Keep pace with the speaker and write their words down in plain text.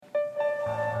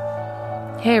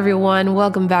Hey everyone,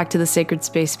 welcome back to the Sacred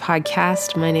Space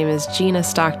podcast. My name is Gina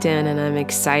Stockton and I'm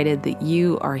excited that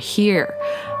you are here.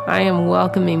 I am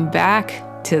welcoming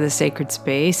back to the Sacred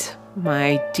Space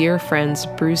my dear friends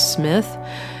Bruce Smith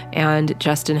and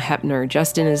Justin Hoeppner.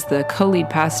 Justin is the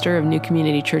co-lead pastor of New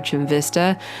Community Church in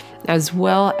Vista, as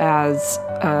well as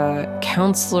a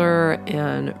counselor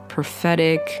and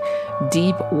prophetic,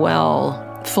 deep well,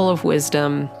 full of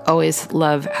wisdom. Always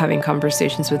love having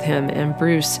conversations with him. And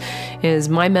Bruce is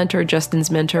my mentor,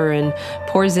 Justin's mentor, and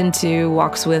pours into,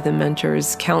 walks with, and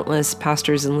mentors countless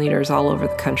pastors and leaders all over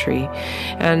the country.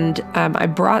 And I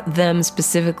brought them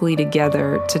specifically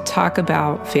together to talk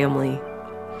about family,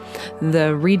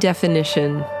 the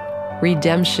redemption,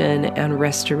 and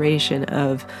restoration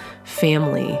of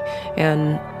family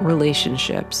and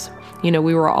relationships. You know,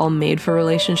 we were all made for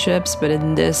relationships, but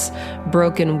in this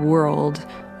broken world,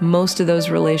 most of those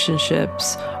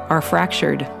relationships are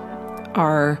fractured,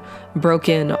 are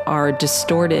broken, are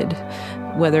distorted,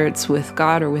 whether it's with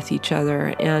God or with each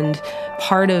other. And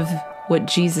part of what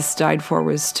Jesus died for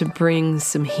was to bring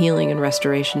some healing and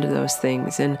restoration to those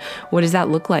things. And what does that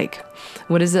look like?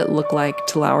 What does it look like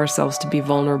to allow ourselves to be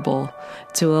vulnerable,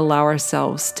 to allow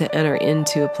ourselves to enter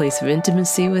into a place of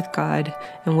intimacy with God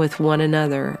and with one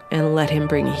another and let Him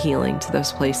bring healing to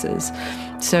those places?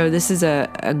 So this is a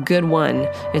good one.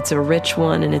 It's a rich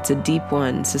one and it's a deep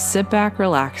one. So sit back,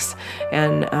 relax,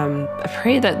 and I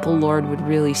pray that the Lord would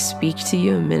really speak to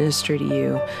you and minister to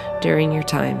you during your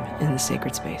time in the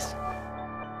sacred space.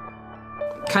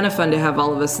 Kind of fun to have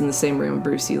all of us in the same room.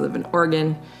 Bruce, you live in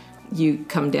Oregon. You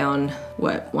come down,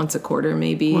 once a quarter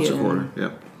maybe? Once a quarter,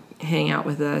 yep. Hang out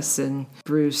with us. And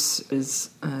Bruce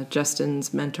is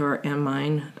Justin's mentor and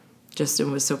mine.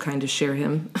 Justin was so kind to share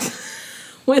him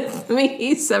with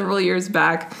me several years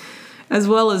back, as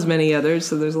well as many others.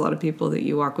 So there's a lot of people that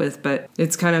you walk with. But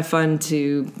it's kind of fun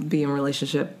to be in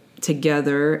relationship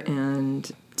together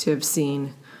and to have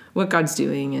seen what God's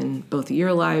doing in both of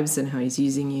your lives and how He's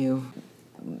using you.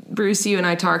 Bruce, you and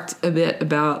I talked a bit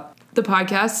about the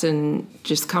podcast and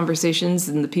just conversations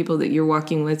and the people that you're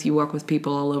walking with. You walk with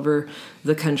people all over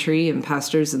the country and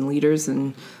pastors and leaders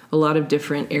in a lot of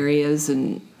different areas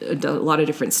and a lot of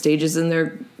different stages in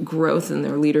their growth and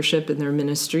their leadership and their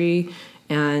ministry.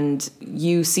 And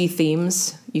you see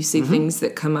themes, you see things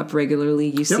that come up regularly,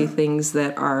 you see things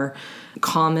that are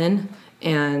common,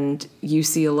 and you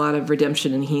see a lot of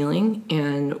redemption and healing.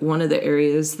 And one of the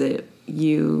areas that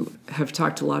you have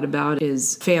talked a lot about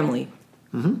is family.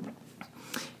 Mm-hmm.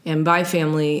 And by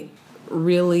family,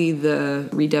 really the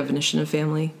redefinition of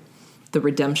family, the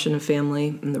redemption of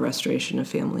family, and the restoration of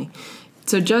family.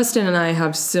 So Justin and I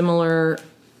have similar,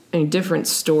 different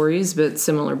stories, but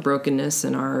similar brokenness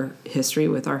in our history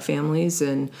with our families.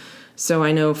 And so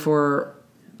I know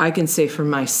I can say for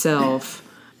myself,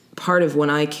 part of when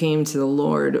I came to the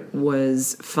Lord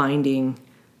was finding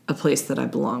a place that I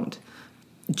belonged.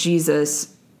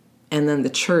 Jesus and then the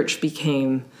church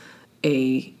became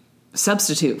a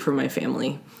substitute for my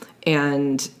family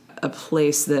and a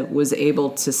place that was able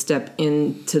to step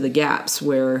into the gaps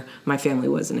where my family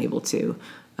wasn't able to.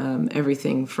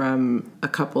 Everything from a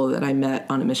couple that I met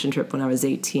on a mission trip when I was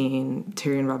 18,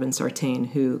 Terry and Robin Sartain,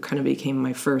 who kind of became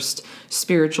my first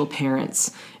spiritual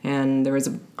parents. And there was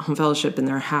a home fellowship in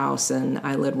their house, and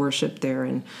I led worship there.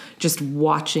 And just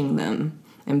watching them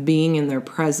and being in their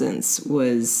presence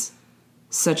was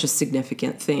such a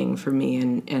significant thing for me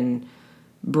and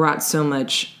brought so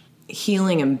much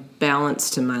healing and balance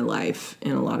to my life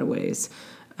in a lot of ways.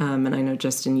 And I know,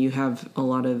 Justin, you have a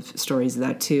lot of stories of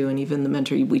that too. And even the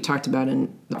mentor we talked about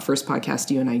in the first podcast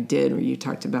you and I did, where you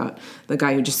talked about the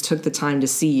guy who just took the time to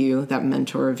see you, that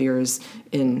mentor of yours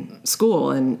in school,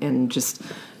 and just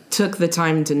took the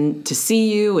time to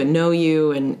see you and know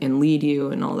you and lead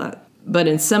you and all that. But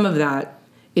in some of that,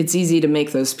 it's easy to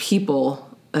make those people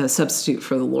a substitute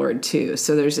for the Lord too.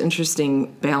 So there's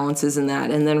interesting balances in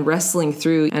that. And then wrestling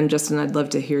through, and Justin, I'd love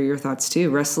to hear your thoughts too,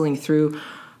 wrestling through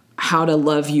how to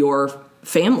love your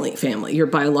family, your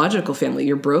biological family,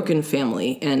 your broken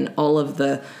family, and all of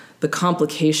the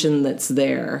complication that's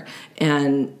there.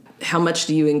 And how much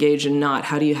do you engage and not?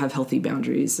 How do you have healthy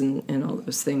boundaries and all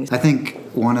those things? I think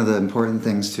one of the important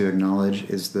things to acknowledge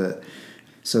is that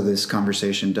so this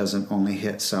conversation doesn't only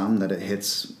hit some, that it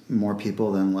hits more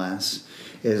people than less,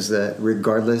 is that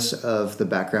regardless of the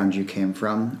background you came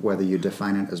from, whether you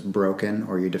define it as broken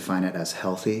or you define it as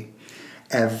healthy,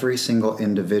 every single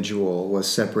individual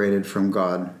was separated from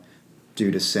God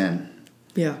due to sin.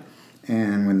 Yeah.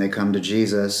 And when they come to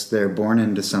Jesus, they're born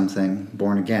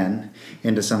again,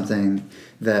 into something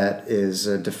that is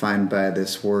defined by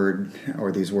this word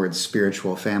or these words,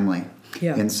 spiritual family,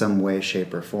 in some way,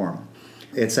 shape, or form.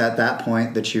 It's at that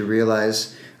point that you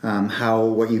realize how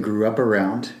what you grew up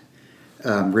around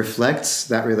reflects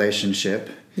that relationship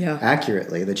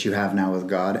accurately that you have now with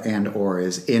God, and or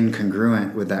is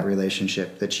incongruent with that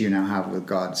relationship that you now have with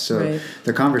God. So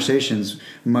the conversation's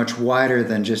much wider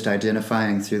than just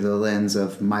identifying through the lens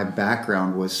of my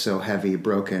background was so heavy,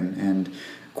 broken, and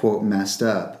quote messed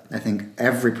up. I think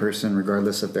every person,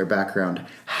 regardless of their background,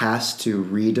 has to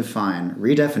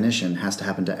redefinition has to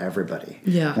happen to everybody.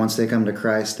 Once they come to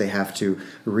Christ, they have to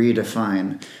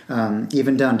redefine,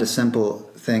 even down to simple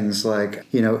things like,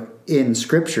 in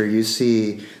Scripture, you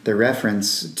see the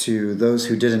reference to those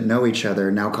who didn't know each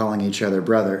other now calling each other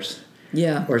brothers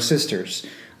or sisters.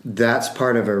 That's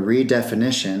part of a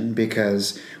redefinition,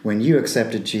 because when you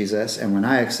accepted Jesus and when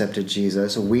I accepted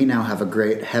Jesus, we now have a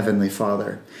great Heavenly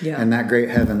Father. And that great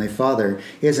Heavenly Father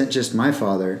isn't just my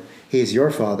Father, He's your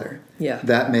Father.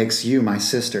 That makes you my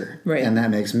sister. And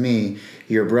that makes me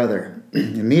your brother.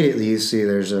 Immediately you see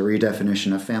there's a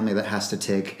redefinition of family that has to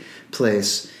take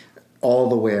place all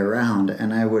the way around.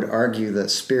 And I would argue that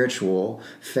spiritual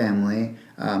family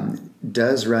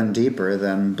does run deeper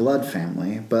than blood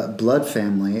family, but blood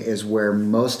family is where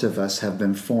most of us have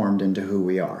been formed into who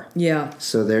we are.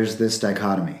 So there's this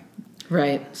dichotomy.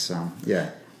 So,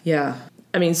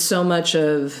 I mean, so much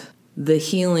of the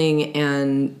healing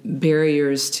and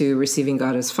barriers to receiving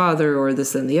God as Father or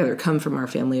this and the other come from our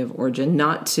family of origin,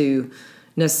 not to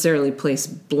necessarily place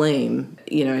blame.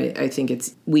 I think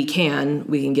we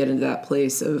can get into that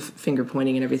place of finger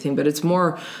pointing and everything, but it's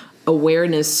more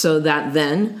awareness so that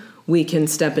then we can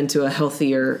step into a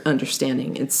healthier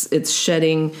understanding. It's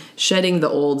shedding the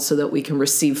old so that we can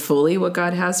receive fully what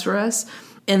God has for us.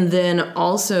 And then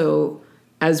also,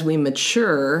 as we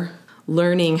mature,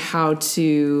 learning how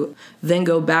to then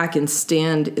go back and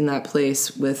stand in that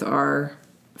place with our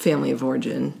family of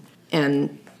origin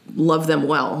and love them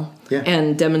well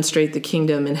and demonstrate the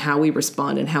kingdom and how we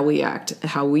respond and how we act,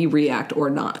 how we react or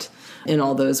not in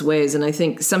all those ways. And I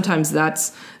think sometimes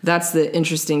that's the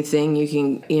interesting thing. You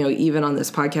can, even on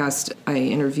this podcast, I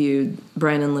interviewed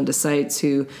Brian and Linda Seitz,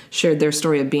 who shared their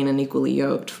story of being unequally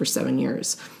yoked for 7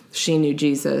 years. She knew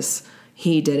Jesus,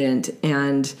 he didn't.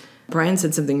 And Brian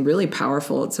said something really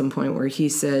powerful at some point where he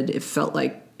said it felt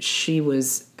like she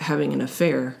was having an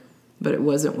affair, but it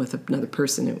wasn't with another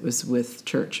person. It was with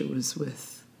church. It was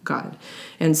with God.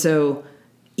 And so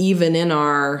even in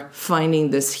our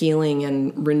finding this healing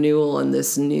and renewal and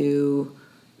this new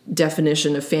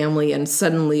definition of family, and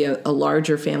suddenly a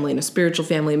larger family and a spiritual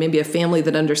family, maybe a family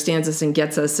that understands us and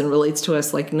gets us and relates to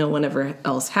us like no one ever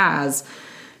else has,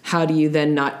 how do you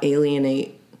then not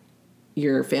alienate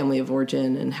your family of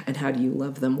origin, and how do you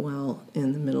love them well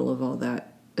in the middle of all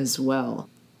that as well?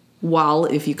 While,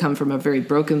 if you come from a very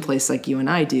broken place like you and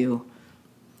I do,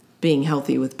 being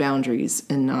healthy with boundaries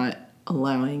and not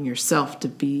allowing yourself to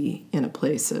be in a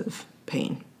place of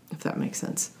pain, if that makes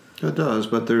sense. It does,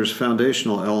 but there's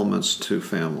foundational elements to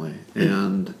family,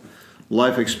 and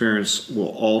life experience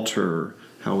will alter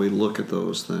how we look at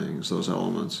those things, those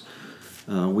elements.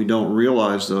 We don't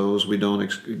realize those. We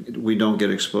don't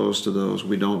get exposed to those.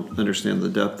 We don't understand the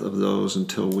depth of those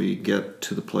until we get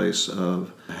to the place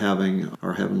of having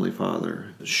our Heavenly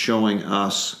Father showing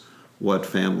us what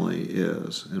family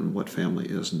is and what family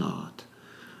is not.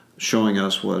 Showing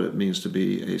us what it means to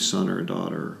be a son or a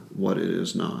daughter, what it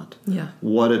is not.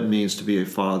 What it means to be a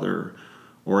father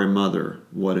or a mother,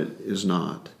 what it is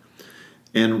not.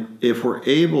 And if we're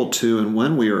able to, and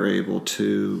when we are able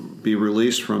to be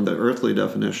released from the earthly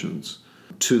definitions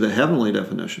to the heavenly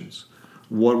definitions,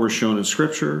 what we're shown in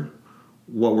Scripture,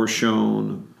 what we're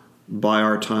shown by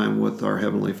our time with our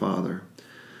Heavenly Father,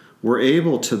 we're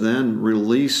able to then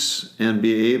release and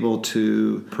be able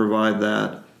to provide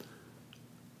that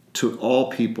to all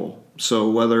people. So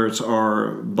whether it's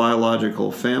our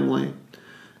biological family,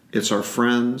 it's our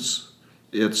friends,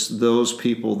 it's those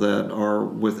people that are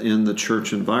within the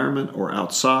church environment or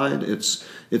outside. It's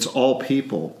all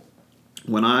people.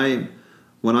 When I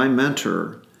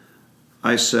mentor,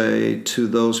 I say to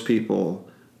those people,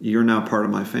 you're now part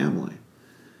of my family.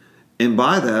 And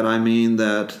by that, I mean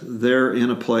that they're in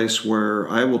a place where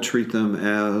I will treat them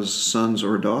as sons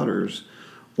or daughters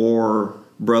or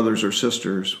brothers or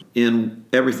sisters in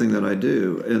everything that I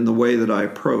do, in the way that I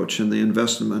approach, in the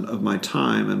investment of my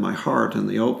time and my heart and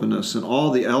the openness and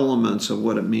all the elements of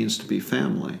what it means to be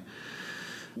family.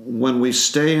 When we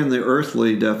stay in the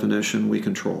earthly definition, we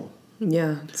control.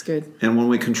 Yeah, it's good. And when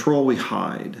we control, we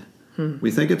hide.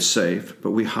 We think it's safe,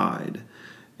 but we hide.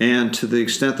 And to the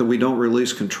extent that we don't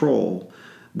release control,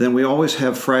 then we always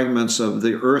have fragments of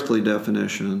the earthly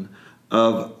definition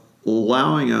of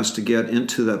allowing us to get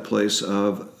into that place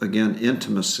of, again,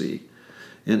 intimacy.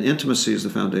 And intimacy is the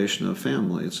foundation of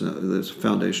family. It's the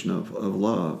foundation of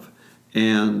love.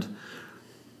 And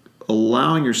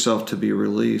allowing yourself to be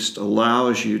released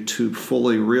allows you to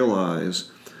fully realize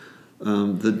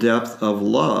the depth of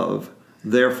love,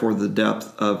 therefore the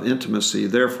depth of intimacy,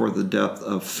 therefore the depth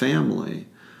of family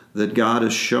that God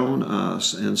has shown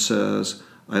us and says,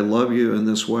 I love you in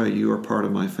this way. You are part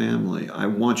of my family. I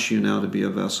want you now to be a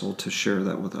vessel to share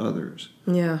that with others.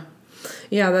 Yeah.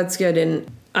 Yeah, that's good. And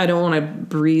I don't want to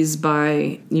breeze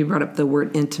by, you brought up the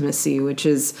word intimacy, which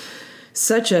is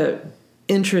such a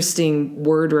interesting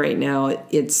word right now.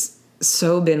 It's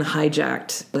so been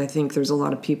hijacked. I think there's a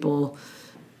lot of people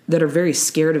that are very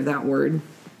scared of that word,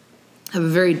 have a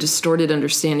very distorted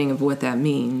understanding of what that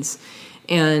means.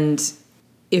 And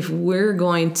if we're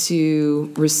going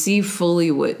to receive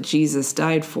fully what Jesus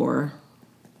died for,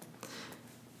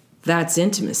 that's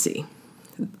intimacy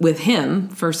with him,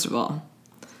 first of all.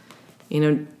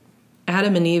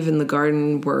 Adam and Eve in the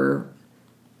garden were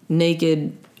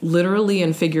naked, literally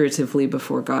and figuratively,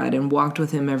 before God and walked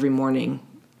with him every morning.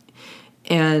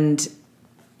 And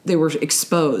they were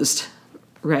exposed,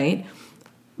 right?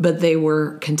 But they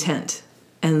were content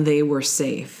and they were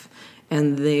safe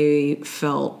and they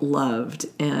felt loved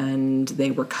and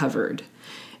they were covered.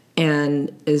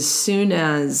 And as soon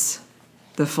as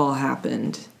the fall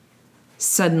happened,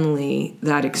 suddenly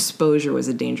that exposure was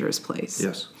a dangerous place.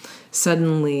 Yes.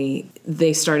 Suddenly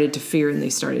they started to fear and they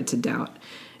started to doubt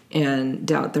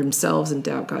themselves and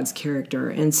doubt God's character.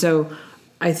 And so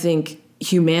I think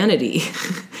humanity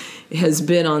has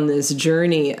been on this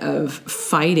journey of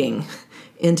fighting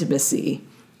intimacy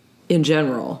in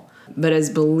general. But as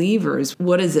believers,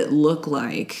 what does it look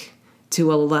like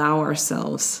to allow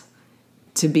ourselves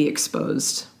to be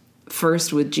exposed?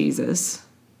 First with Jesus,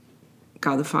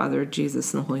 God the Father,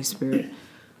 Jesus, and the Holy Spirit.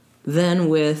 Then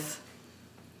with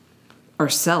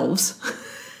ourselves,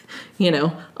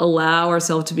 allow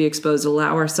ourselves to be exposed,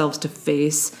 allow ourselves to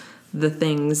face the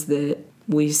things that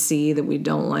we see, that we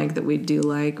don't like, that we do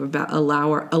like,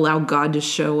 allow God to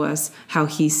show us how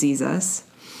he sees us.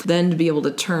 Then to be able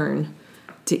to turn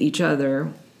to each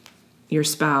other, your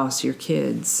spouse, your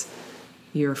kids,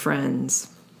 your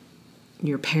friends,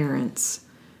 your parents,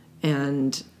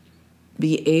 and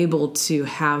be able to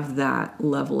have that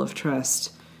level of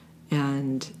trust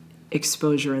and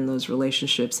exposure in those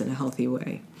relationships in a healthy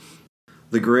way.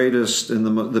 The greatest and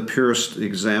the purest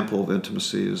example of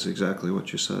intimacy is exactly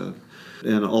what you said.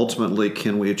 And ultimately,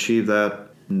 can we achieve that?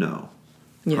 No,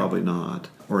 probably not.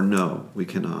 Or no, we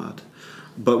cannot.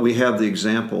 But we have the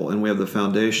example and we have the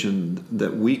foundation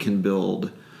that we can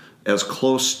build as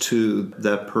close to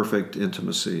that perfect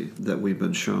intimacy that we've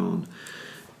been shown.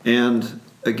 And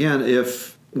again,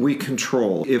 if we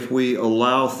control, if we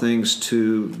allow things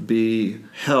to be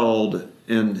held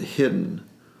and hidden,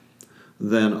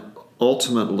 then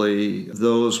ultimately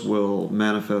those will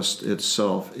manifest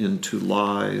itself into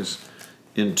lies,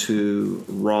 into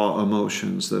raw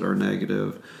emotions that are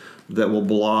negative, that will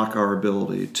block our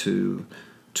ability to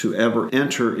ever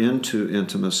enter into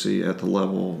intimacy at the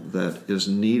level that is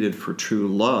needed for true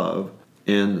love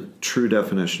and true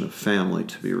definition of family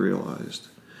to be realized.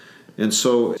 And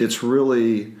so it's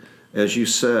really, as you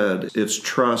said, it's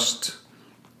trust,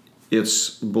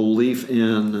 it's belief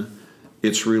in,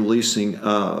 it's releasing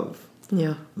of.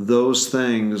 Yeah. Those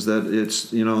things that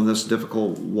it's, in this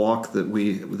difficult walk that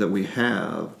we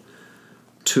have,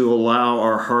 to allow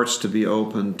our hearts to be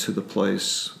open to the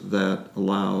place that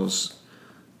allows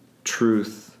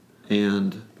truth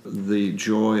and the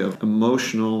joy of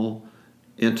emotional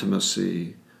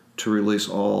intimacy to release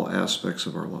all aspects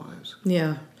of our lives.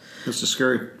 Yeah. It's a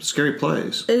scary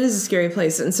place. It is a scary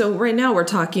place. And so right now we're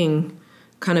talking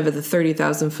kind of at the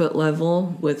 30,000 foot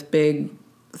level with big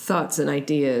thoughts and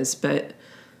ideas. But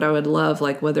I would love,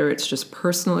 whether it's just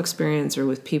personal experience or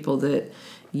with people that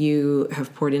you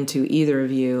have poured into, either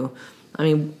of you,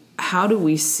 how do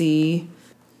we see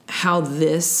how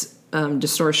this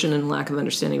distortion and lack of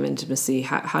understanding of intimacy,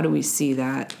 how do we see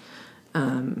that,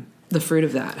 the fruit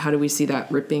of that? How do we see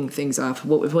that ripping things off?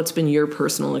 What's been your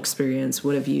personal experience?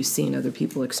 What have you seen other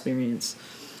people experience?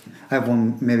 I have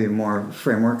one maybe more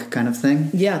framework kind of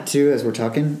thing, too, as we're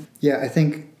talking. Yeah, I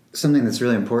think something that's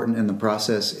really important in the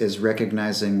process is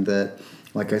recognizing that,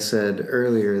 like I said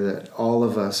earlier, that all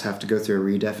of us have to go through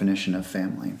a redefinition of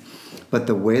family. But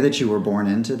the way that you were born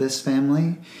into this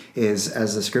family is,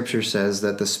 as the scripture says,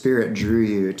 that the Spirit drew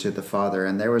you to the Father.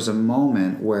 And there was a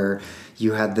moment where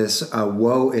you had this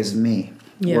woe is me,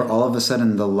 where all of a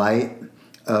sudden the light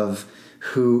of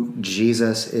who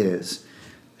Jesus is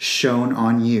shone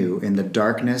on you in the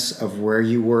darkness of where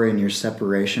you were in your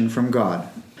separation from God.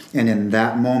 And in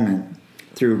that moment,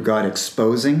 through God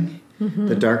exposing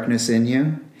the darkness in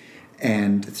you,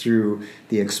 and through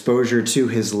the exposure to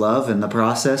his love and the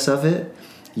process of it,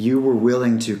 you were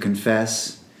willing to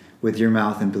confess with your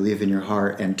mouth and believe in your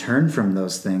heart and turn from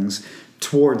those things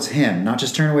towards him, not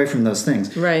just turn away from those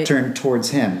things, right? Turn towards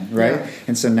him, right? Yeah.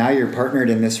 And so now you're partnered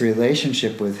in this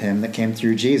relationship with him that came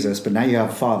through Jesus, but now you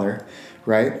have a Father,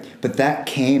 right? But that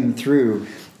came through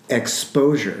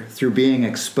exposure, through being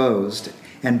exposed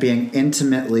and being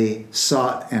intimately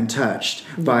sought and touched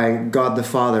by God the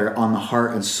Father on the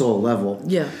heart and soul level.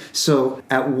 Yeah. So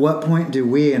at what point do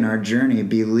we in our journey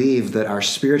believe that our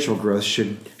spiritual growth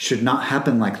should not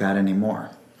happen like that anymore?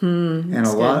 And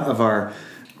a lot of our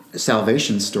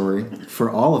salvation story for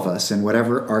all of us, and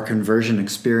whatever our conversion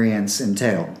experience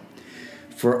entailed,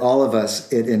 for all of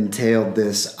us, it entailed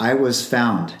this: I was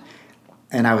found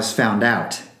and I was found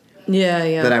out.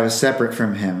 Yeah. That I was separate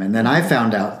from him. And then I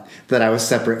found out that I was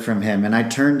separate from him. And I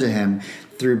turned to him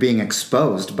through being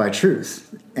exposed by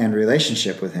truth and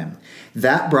relationship with him.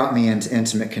 That brought me into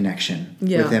intimate connection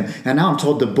with him. And now I'm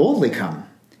told to boldly come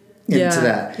into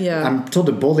that. Yeah. I'm told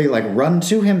to boldly run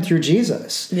to him through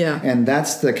Jesus. Yeah. And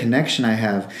that's the connection I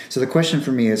have. So the question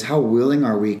for me is, how willing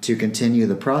are we to continue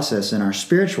the process in our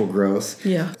spiritual growth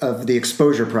of the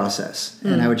exposure process?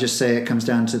 And I would just say it comes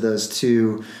down to those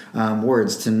two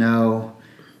words: to know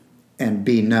and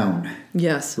be known.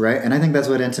 Yes. Right? And I think that's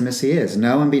what intimacy is.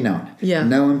 Know and be known. Yeah.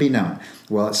 Know and be known.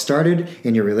 Well, it started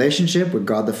in your relationship with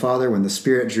God the Father when the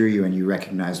Spirit drew you and you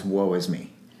recognized, woe is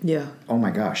me. Yeah. Oh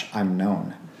my gosh, I'm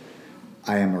known.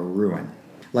 I am a ruin.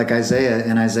 Like Isaiah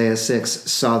in Isaiah 6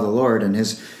 saw the Lord, and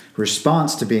his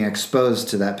response to being exposed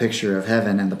to that picture of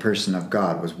heaven and the person of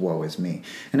God was, woe is me.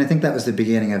 And I think that was the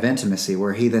beginning of intimacy,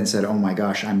 where he then said, oh my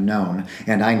gosh, I'm known,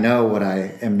 and I know what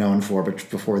I am known for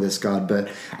before this God, but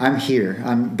I'm here,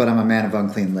 but I'm a man of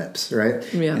unclean lips, right?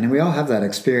 Yeah. And we all have that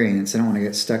experience. I don't want to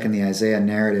get stuck in the Isaiah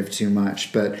narrative too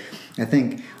much, but I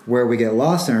think where we get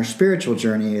lost in our spiritual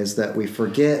journey is that we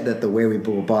forget that the way we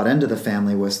were bought into the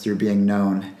family was through being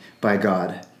known by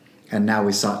God. And now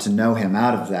we sought to know him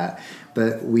out of that.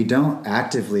 But we don't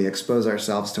actively expose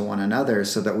ourselves to one another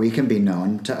so that we can be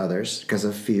known to others because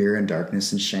of fear and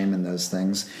darkness and shame and those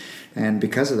things. And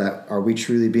because of that, are we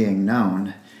truly being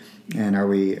known? And are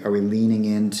we leaning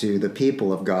into the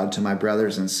people of God, to my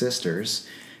brothers and sisters,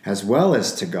 as well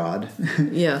as to God?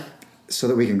 Yeah. So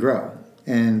that we can grow.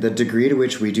 And the degree to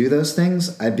which we do those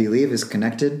things, I believe, is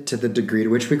connected to the degree to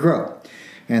which we grow.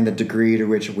 And the degree to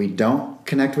which we don't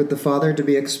connect with the Father to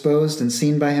be exposed and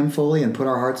seen by him fully and put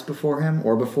our hearts before him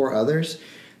or before others,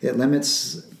 it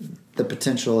limits the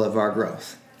potential of our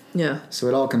growth. Yeah. So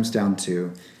it all comes down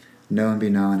to know and be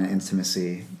known and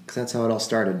intimacy, because that's how it all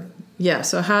started. Yeah.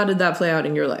 So how did that play out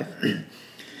in your life?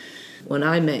 When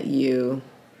I met you,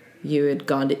 you had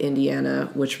gone to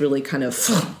Indiana, which really kind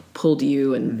of pulled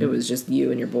you, and it was just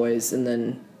you and your boys, and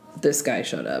then this guy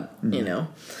showed up, you know,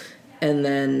 and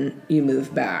then you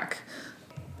moved back.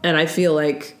 And I feel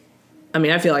like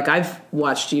I've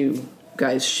watched you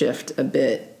guys shift a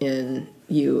bit in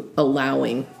you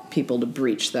allowing people to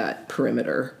breach that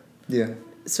perimeter,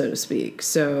 so to speak.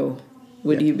 So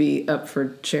would you be up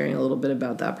for sharing a little bit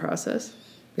about that process?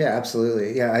 Yeah,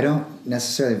 absolutely. Yeah, I don't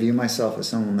necessarily view myself as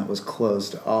someone that was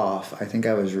closed off. I think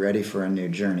I was ready for a new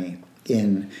journey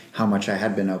in how much I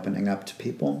had been opening up to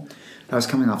people. I was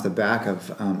coming off the back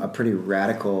of a pretty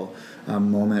radical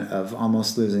moment of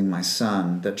almost losing my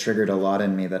son that triggered a lot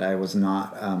in me that I was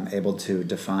not able to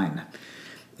define.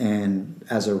 And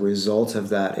as a result of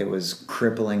that, it was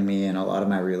crippling me in a lot of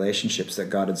my relationships that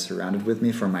God had surrounded with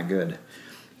me for my good.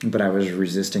 But I was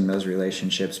resisting those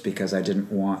relationships because I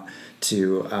didn't want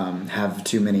to have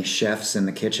too many chefs in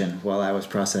the kitchen while I was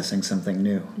processing something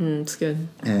new. It's good.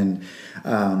 And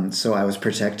so I was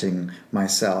protecting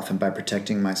myself. And by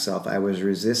protecting myself, I was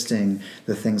resisting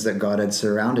the things that God had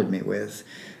surrounded me with.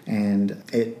 And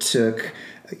it took,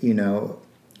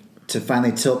 to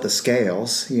finally tilt the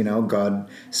scales, God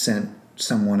sent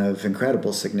someone of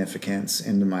incredible significance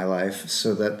into my life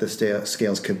so that the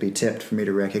scales could be tipped for me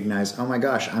to recognize, oh my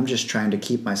gosh, I'm just trying to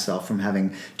keep myself from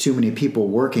having too many people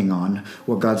working on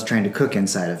what God's trying to cook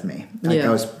inside of me. I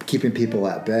was keeping people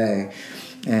at bay.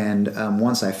 And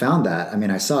once I found that,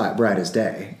 I saw it bright as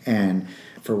day. And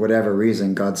for whatever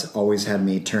reason, God's always had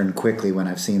me turn quickly when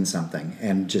I've seen something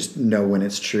and just know when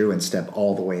it's true and step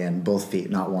all the way in, both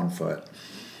feet, not one foot.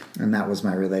 And that was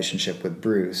my relationship with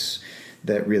Bruce,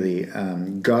 that really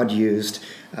God used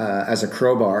as a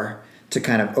crowbar to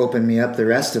kind of open me up the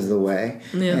rest of the way.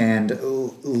 Yeah. And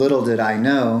little did I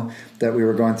know that we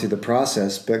were going through the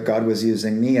process, but God was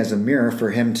using me as a mirror for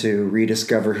him to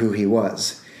rediscover who he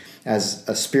was as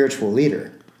a spiritual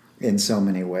leader in so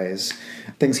many ways.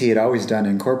 Things he had always done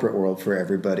in corporate world for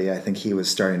everybody, I think he was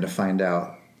starting to find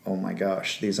out, oh my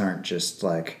gosh, these aren't just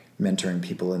like mentoring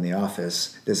people in the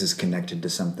office. This is connected to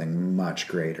something much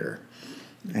greater.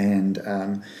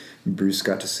 And Bruce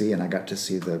got to see, and I got to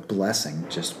see the blessing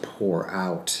just pour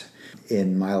out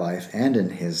in my life and in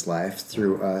his life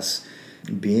through us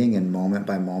being in moment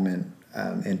by moment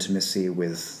intimacy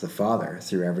with the Father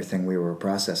through everything we were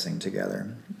processing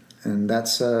together. And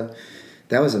that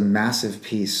was a massive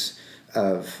piece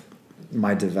of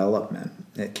my development.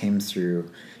 It came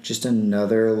through just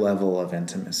another level of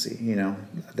intimacy,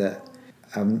 that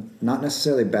I'm not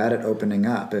necessarily bad at opening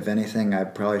up. If anything, I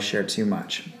probably share too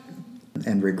much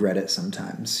and regret it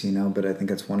sometimes, but I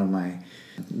think it's one of my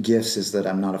gifts is that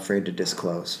I'm not afraid to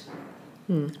disclose.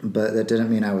 But that didn't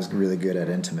mean I was really good at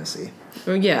intimacy.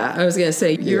 Well, yeah, I was going to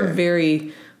say, you're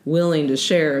very willing to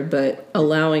share, but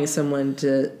allowing someone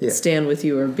to stand with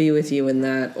you or be with you in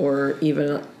that, or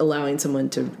even allowing someone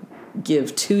to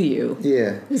give to you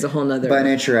is a whole nother. By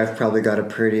nature, I've probably got a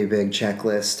pretty big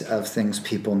checklist of things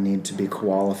people need to be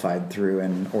qualified through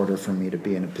in order for me to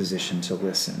be in a position to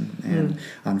listen. And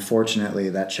unfortunately,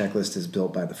 that checklist is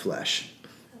built by the flesh.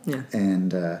 Yeah.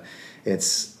 And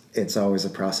it's always a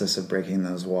process of breaking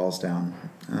those walls down.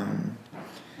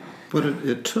 But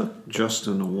it took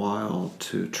Justin a while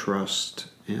to trust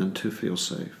and to feel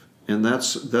safe. And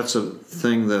that's a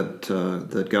thing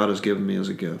that God has given me as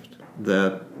a gift.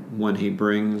 That when he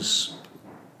brings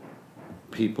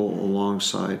people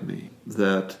alongside me,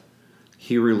 that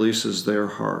he releases their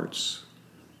hearts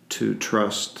to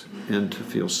trust and to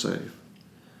feel safe.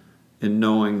 And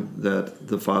knowing that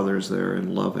the Father is there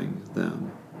and loving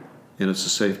them. And it's a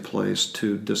safe place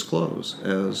to disclose,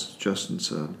 as Justin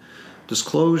said.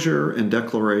 Disclosure and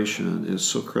declaration is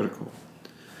so critical.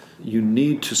 You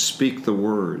need to speak the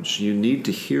words. You need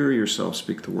to hear yourself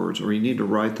speak the words, or you need to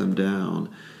write them down,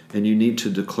 and you need to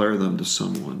declare them to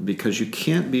someone, because you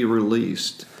can't be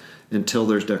released until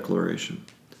there's declaration.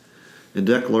 And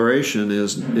declaration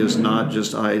is not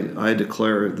just I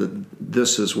declare that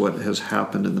this is what has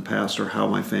happened in the past, or how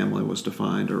my family was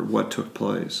defined, or what took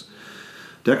place.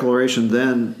 Declaration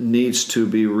then needs to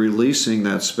be releasing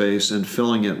that space and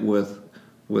filling it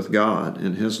with God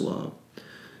and his love.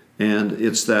 And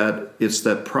it's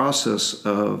that process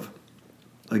of,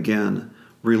 again,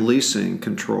 releasing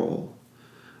control.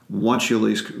 Once you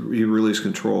release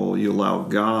control, you allow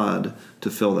God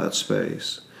to fill that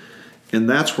space. And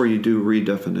that's where you do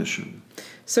redefinition.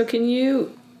 So can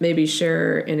you maybe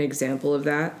share an example of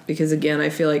that? Because again, I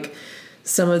feel like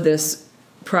some of this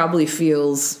probably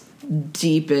feels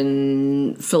deep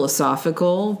and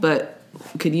philosophical, but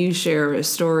could you share a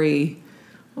story,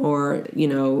 or, you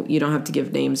don't have to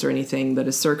give names or anything, but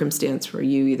a circumstance where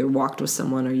you either walked with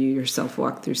someone or you yourself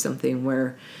walked through something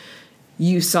where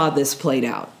you saw this played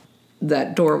out?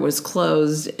 That door was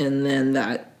closed, and then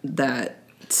that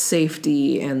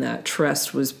safety and that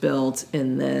trust was built,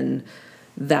 and then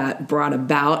that brought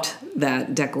about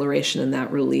that declaration and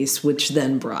that release, which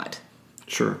then brought.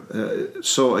 Sure.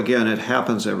 So again, it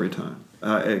happens every time.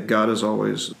 God is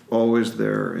always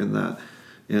there in that,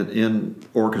 in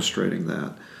orchestrating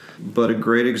that. But a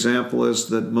great example is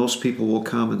that most people will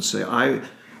come and say,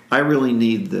 I really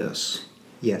need this.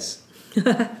 Yes.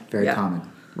 Very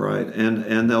common. Right.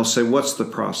 And they'll say, what's the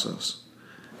process?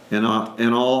 And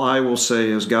all I will say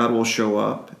is God will show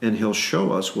up, and he'll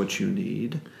show us what you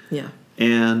need. Yeah.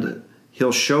 And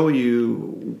he'll show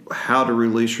you how to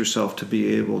release yourself to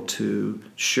be able to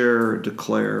share,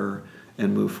 declare,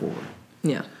 and move forward.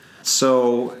 Yeah.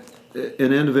 So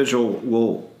an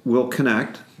individual will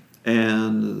connect,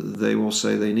 and they will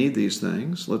say they need these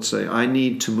things. Let's say, I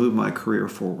need to move my career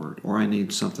forward, or I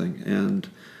need something. And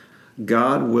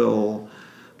God will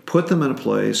put them in a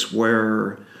place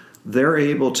where they're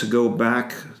able to go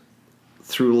back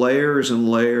through layers and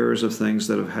layers of things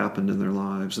that have happened in their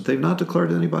lives that they've not declared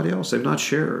to anybody else, they've not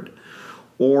shared,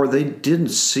 or they didn't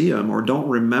see them or don't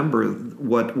remember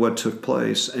what took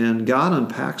place. And God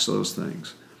unpacks those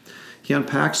things. He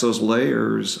unpacks those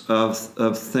layers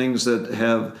of things that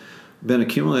have been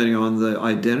accumulating on the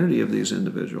identity of these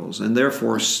individuals, and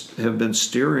therefore have been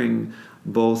steering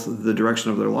both the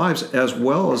direction of their lives as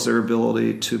well as their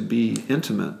ability to be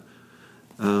intimate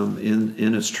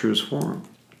in its truest form.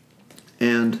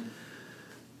 And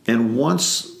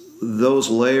once those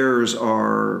layers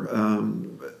are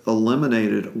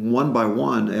eliminated one by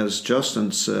one, as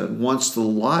Justin said, once the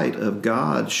light of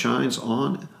God shines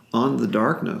on the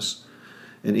darkness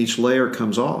and each layer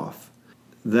comes off,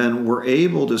 then we're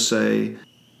able to say,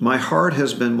 my heart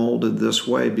has been molded this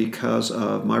way because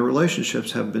of, my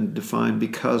relationships have been defined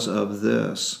because of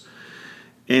this.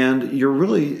 And you're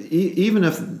really, even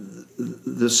if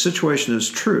the situation is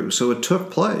true, so it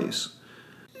took place,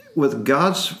 with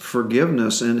God's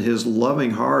forgiveness and his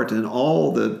loving heart and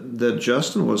all that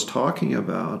Justin was talking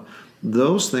about,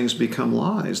 those things become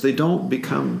lies. They don't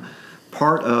become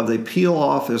they peel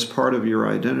off as part of your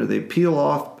identity. They peel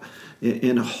off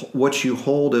in what you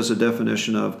hold as a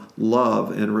definition of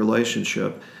love and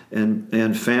relationship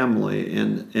and family.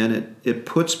 And it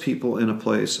puts people in a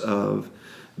place of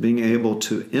being able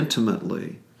to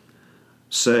intimately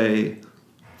say,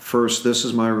 first, this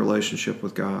is my relationship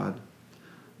with God.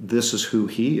 This is who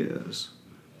he is.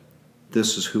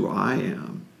 This is who I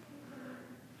am.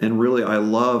 And really, I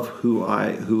love who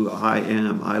I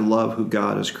am. I love who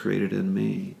God has created in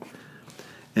me.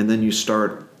 And then you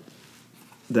start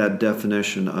that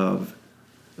definition of,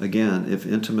 again, if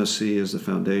intimacy is the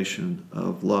foundation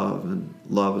of love, and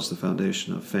love is the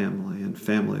foundation of family, and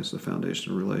family is the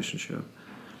foundation of relationship,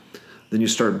 then you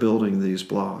start building these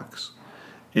blocks.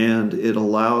 And it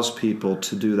allows people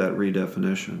to do that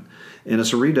redefinition. And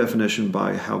it's a redefinition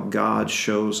by how God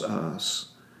shows us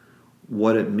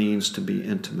what it means to be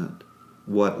intimate,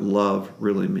 what love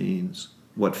really means,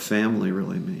 what family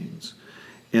really means.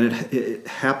 And it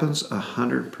happens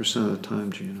 100% of the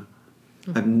time, Gina.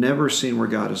 I've never seen where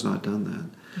God has not done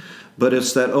that. But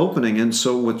it's that opening. And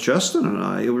so with Justin and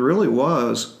I, it really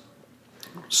was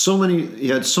he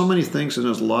had so many things in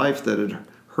his life that had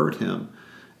hurt him.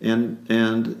 And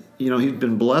he'd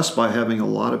been blessed by having a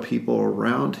lot of people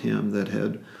around him that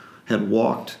had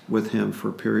walked with him for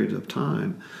a period of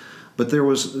time. But there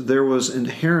was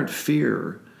inherent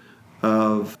fear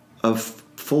of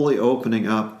fully opening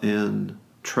up and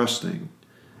trusting.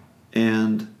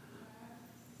 And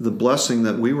the blessing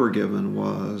that we were given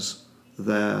was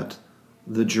that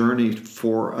the journey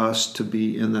for us to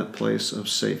be in that place of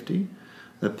safety,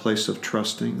 that place of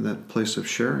trusting, that place of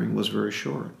sharing was very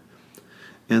short.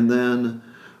 And then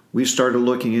we started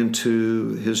looking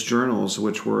into his journals,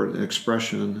 which were an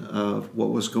expression of what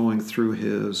was going through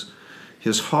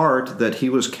his heart that he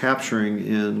was capturing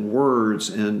in words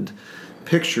and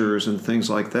pictures and things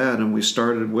like that. And we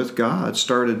started with God,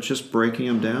 started just breaking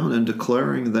them down and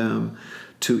declaring them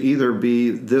to either be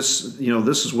this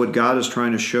is what God is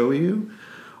trying to show you,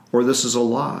 or this is a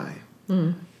lie.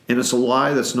 Mm. And it's a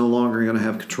lie that's no longer going to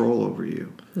have control over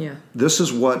you. Yeah. This is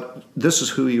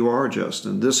who you are,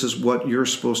 Justin. This is what you're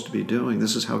supposed to be doing.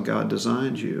 This is how God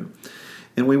designed you.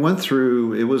 And we went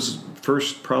through, it was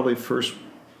probably first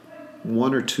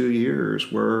 1 or 2 years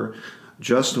where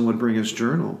Justin would bring his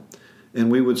journal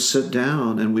and we would sit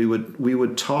down and we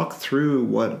would talk through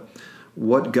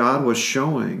what God was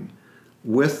showing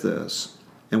with this.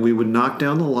 And we would knock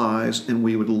down the lies and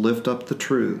we would lift up the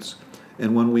truths.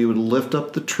 And when we would lift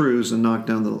up the truths and knock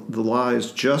down the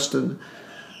lies, Justin,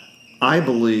 I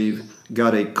believe,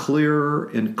 got a clearer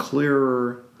and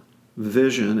clearer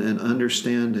vision and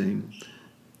understanding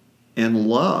and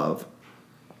love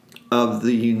of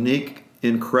the unique,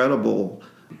 incredible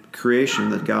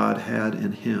creation that God had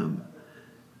in him,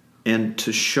 and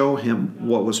to show him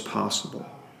what was possible,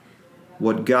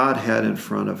 what God had in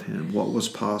front of him, what was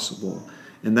possible.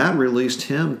 And that released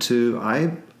him to,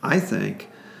 I think,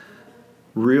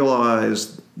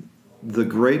 realize the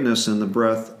greatness and the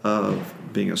breadth of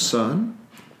being a son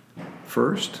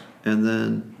first, and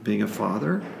then being a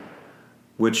father,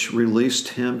 which released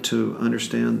him to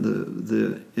understand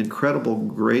the incredible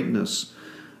greatness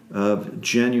of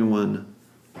genuine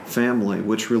family,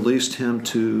 which released him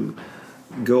to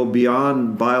go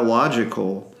beyond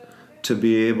biological to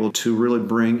be able to really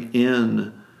bring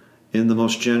in the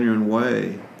most genuine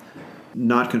way,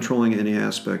 not controlling any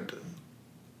aspect,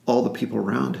 all the people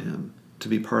around him to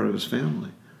be part of his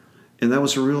family. And that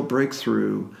was a real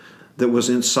breakthrough that was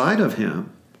inside of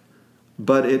him,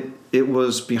 but it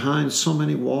was behind so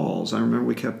many walls. I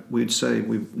remember we'd say,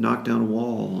 we've knocked down a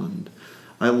wall. And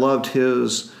I loved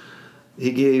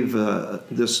he gave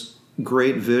this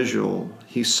great visual.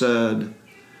 He said,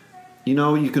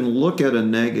 you can look at a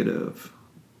negative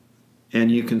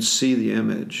and you can see the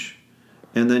image,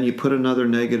 and then you put another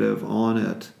negative on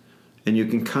it and you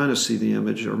can kind of see the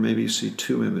image, or maybe you see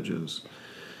 2 images.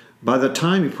 By the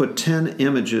time you put 10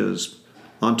 images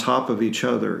on top of each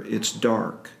other, it's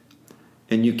dark,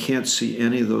 and you can't see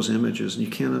any of those images, and you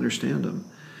can't understand them.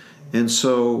 And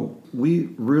so we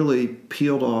really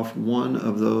peeled off one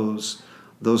of those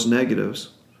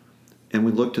negatives, and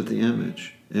we looked at the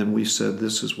image, and we said,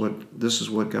 this is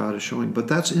what God is showing. But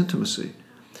that's intimacy.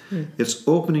 It's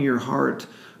opening your heart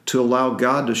to allow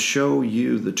God to show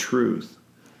you the truth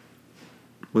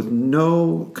with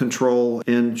no control,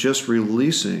 and just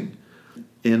releasing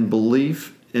in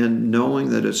belief and knowing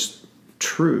that it's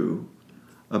true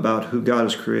about who God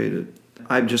has created.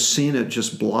 I've just seen it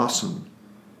just blossom.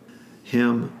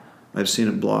 I've seen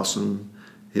it blossom.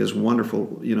 His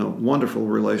wonderful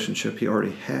relationship he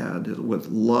already had with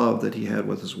love that he had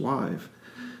with his wife.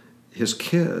 His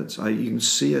kids, you can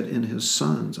see it in his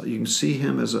sons. You can see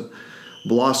him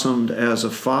blossomed as a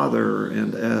father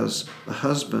and as a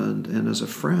husband and as a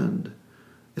friend.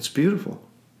 It's beautiful.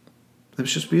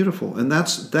 It's just beautiful. And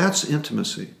that's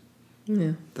intimacy.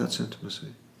 Yeah. That's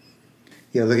intimacy.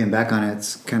 Yeah, looking back on it,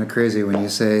 it's kind of crazy when you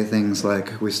say things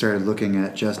like, we started looking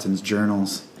at Justin's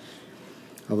journals.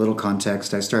 A little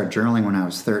context, I started journaling when I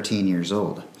was 13 years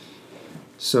old.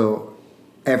 So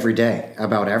every day,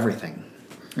 about everything.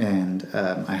 And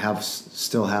I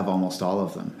still have almost all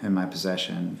of them in my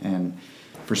possession. And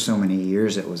for so many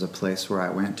years, it was a place where I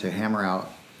went to hammer out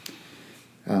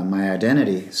my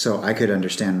identity so I could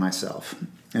understand myself.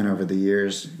 And over the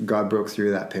years, God broke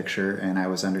through that picture, and I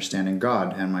was understanding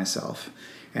God and myself.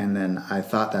 And then I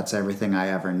thought that's everything I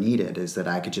ever needed, is that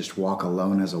I could just walk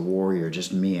alone as a warrior,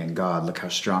 just me and God. Look how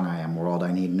strong I am, world.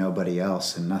 I need nobody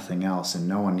else and nothing else, and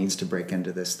no one needs to break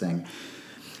into this thing.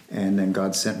 And then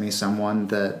God sent me someone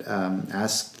that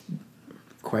asked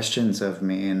questions of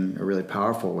me in a really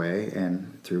powerful way,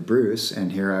 and through Bruce.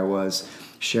 And here I was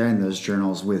sharing those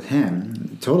journals with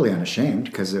him, totally unashamed,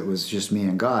 because it was just me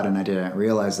and God, and I didn't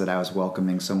realize that I was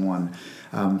welcoming someone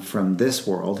from this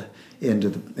world into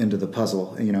the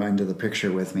puzzle, into the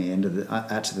picture with me, to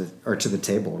the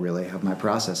table, really, of my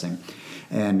processing.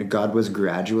 And God was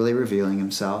gradually revealing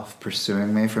himself,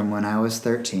 pursuing me from when I was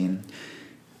 13.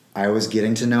 I was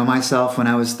getting to know myself when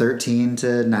I was 13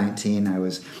 to 19. I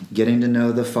was getting to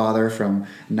know the Father from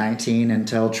 19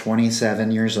 until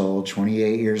 27 years old,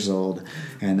 28 years old.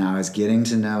 And I was getting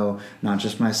to know not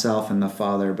just myself and the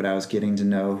Father, but I was getting to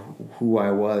know who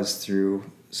I was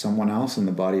through someone else in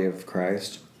the body of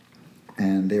Christ.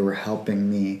 And they were helping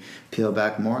me peel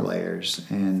back more layers.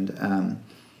 And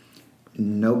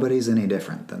nobody's any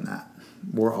different than that.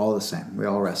 We're all the same. We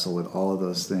all wrestle with all of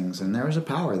those things. And there was a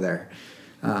power there.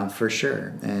 For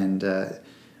sure. And, the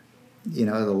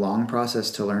long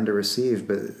process to learn to receive.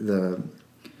 But the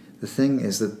thing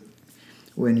is that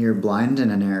when you're blind in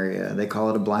an area, they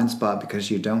call it a blind spot because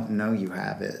you don't know you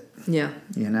have it. Yeah.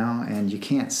 And you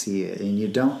can't see it. And you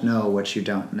don't know what you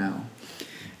don't know.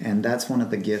 And that's one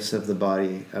of the gifts of the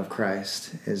body of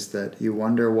Christ, is that you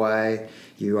wonder why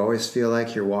you always feel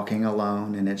like you're walking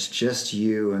alone and it's just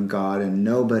you and God and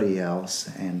nobody else,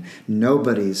 and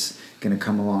nobody's going to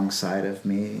come alongside of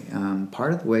me.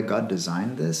 Part of the way God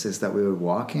designed this is that we would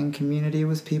walk in community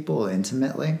with people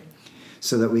intimately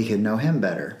so that we could know him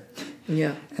better.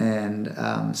 Yeah.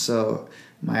 And so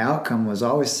my outcome was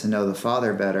always to know the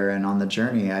Father better, and on the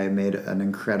journey I made an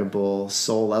incredible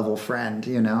soul-level friend,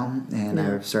 and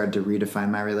I started to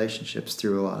redefine my relationships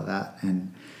through a lot of that,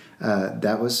 and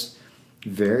that was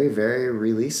very, very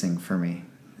releasing for me,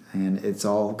 and it's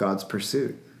all God's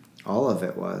pursuit. All of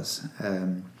it was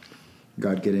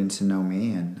God getting to know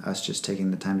me and us just taking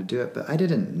the time to do it, but I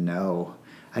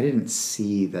didn't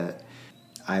see that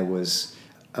I was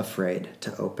afraid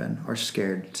to open or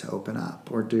scared to open up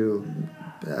or do.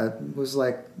 It was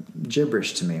like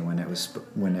gibberish to me when it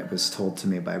was told to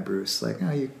me by Bruce. Like,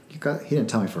 oh, you got. He didn't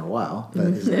tell me for a while, but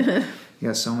he's like, you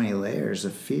got so many layers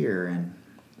of fear and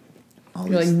all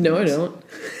You're these like, no, things. I don't.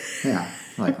 Yeah,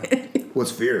 like,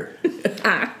 what's fear?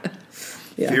 Yeah.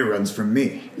 Fear runs from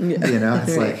me. Yeah.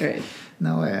 It's Right, like, right.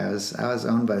 no way. I was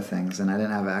owned by things, and I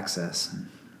didn't have access.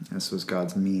 This was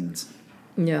God's means.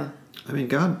 Yeah. I mean,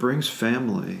 God brings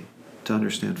family to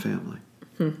understand family.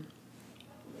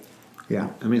 Yeah.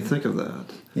 I mean, think of that.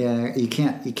 Yeah, you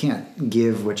can't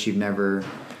give what you've never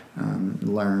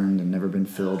learned and never been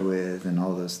filled with and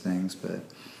all those things. But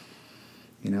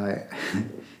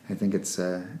I think it's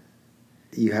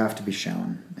you have to be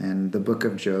shown. And the book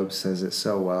of Job says it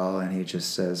so well. And he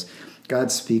just says, God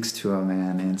speaks to a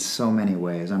man in so many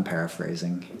ways. I'm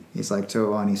paraphrasing. He's like, to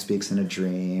one he speaks in a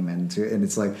dream, and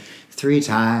it's like 3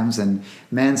 times, and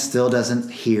man still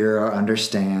doesn't hear or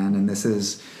understand. And this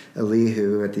is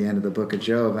Elihu at the end of the book of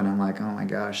Job, and I'm like, oh my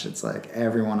gosh, it's like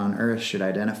everyone on earth should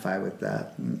identify with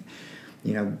that. And,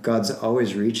 God's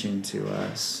always reaching to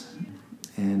us,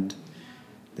 and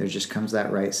there just comes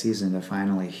that right season to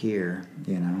finally hear,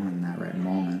 in that right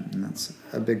moment. And that's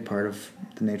a big part of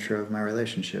the nature of my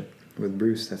relationship with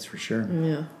Bruce, that's for sure.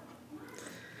 Yeah.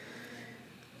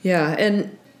 Yeah,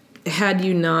 and had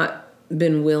you not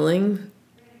been willing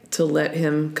to let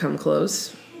him come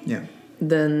close,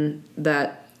 then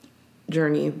that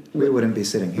journey we wouldn't be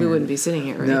sitting here. We wouldn't be sitting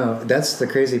here, right? No, that's the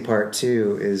crazy part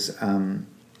too, is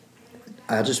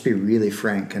I'll just be really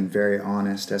frank and very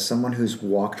honest. As someone who's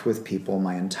walked with people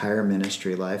my entire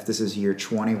ministry life, this is year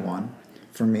 21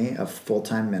 for me of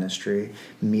full-time ministry,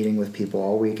 meeting with people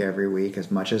all week, every week,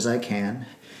 as much as I can.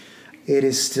 It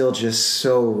is still just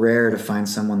so rare to find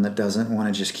someone that doesn't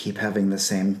want to just keep having the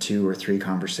same 2 or 3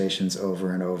 conversations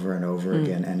over and over and over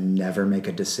again and never make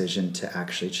a decision to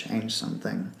actually change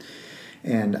something.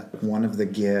 And one of the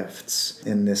gifts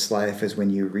in this life is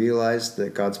when you realize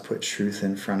that God's put truth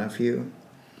in front of you,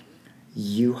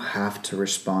 you have to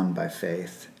respond by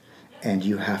faith, and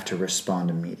you have to respond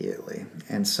immediately.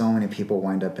 And so many people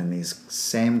wind up in these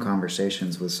same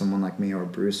conversations with someone like me or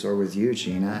Bruce or with you,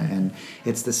 Gina, and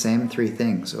it's the same 3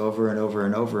 things over and over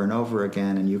and over and over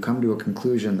again, and you come to a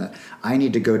conclusion that I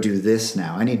need to go do this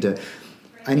now. I need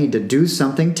to do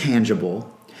something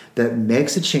tangible that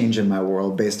makes a change in my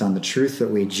world based on the truth that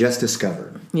we just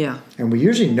discovered. Yeah. And we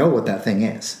usually know what that thing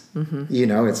is. Mm-hmm. You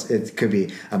know, it could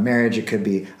be a marriage, it could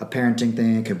be a parenting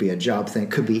thing, it could be a job thing,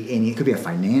 it could be a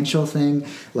financial thing.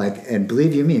 And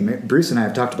believe you me, Bruce and I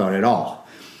have talked about it all.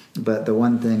 But the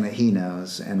one thing that he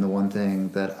knows, and the one thing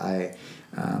that I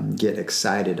get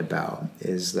excited about,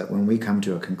 is that when we come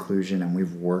to a conclusion and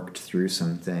we've worked through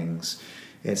some things,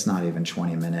 it's not even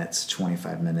 20 minutes,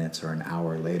 25 minutes, or an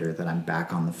hour later that I'm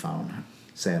back on the phone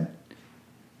saying,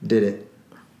 did it.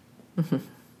 Mm-hmm.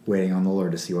 Waiting on the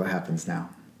Lord to see what happens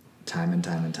now. Time and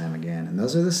time and time again. And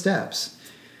those are the steps.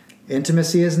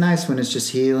 Intimacy is nice when it's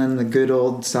just healing the good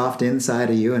old soft inside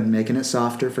of you and making it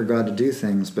softer for God to do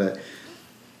things. But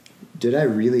did I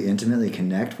really intimately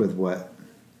connect with what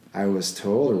I was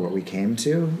told or what we came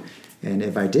to? And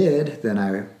if I did, then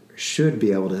I should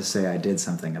be able to say I did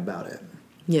something about it.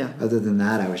 Yeah. Other than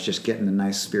that, I was just getting a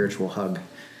nice spiritual hug,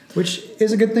 which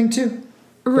is a good thing too.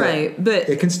 Right, but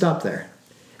it can stop there.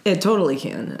 It totally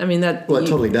can. I mean, that... Well, it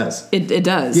totally does. It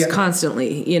does, yeah.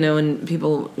 Constantly, and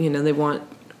people, they want,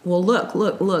 well,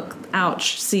 look,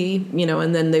 ouch, see,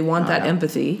 and then they want that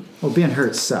empathy. Well, being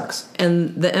hurt sucks.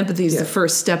 And the empathy is the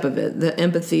first step of it. The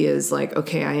empathy is like,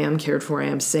 okay, I am cared for, I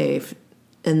am safe.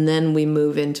 And then we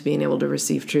move into being able to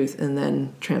receive truth and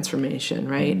then transformation,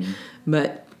 right? Mm-hmm.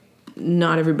 But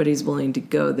not everybody's willing to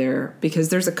go there because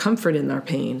there's a comfort in our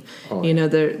pain. Oh,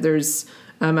 there's...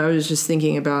 I was just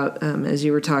thinking about, as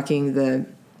you were talking,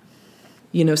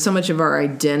 so much of our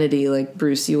identity, like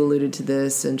Bruce, you alluded to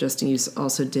this, and Justin, you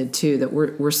also did too, that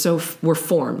we're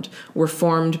formed. We're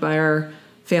formed by our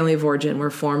family of origin. We're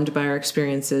formed by our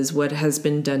experiences, what has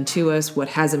been done to us, what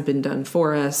hasn't been done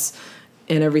for us,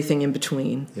 and everything in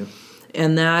between. Yep.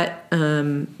 And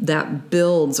that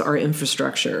builds our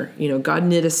infrastructure. God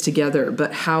knit us together,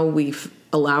 but how we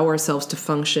allow ourselves to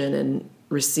function and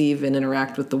receive and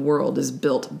interact with the world is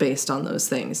built based on those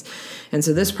things. And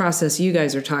so this process you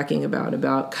guys are talking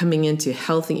about coming into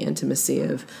healthy intimacy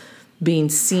of being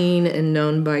seen and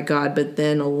known by God, but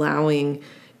then allowing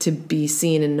to be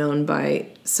seen and known by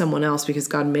someone else because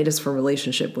God made us for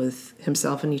relationship with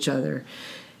himself and each other.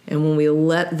 And when we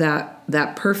let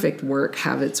that perfect work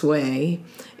have its way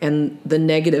and the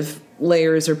negative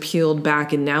layers are peeled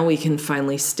back and now we can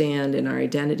finally stand in our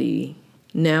identity,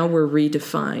 now we're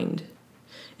redefined.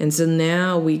 And so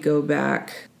now we go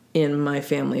back in my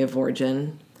family of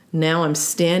origin. Now I'm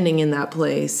standing in that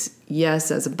place,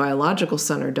 yes, as a biological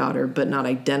son or daughter, but not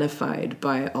identified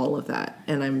by all of that.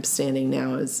 And I'm standing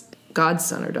now as God's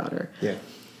son or daughter. Yeah.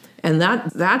 And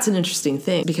that's an interesting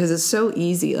thing because it's so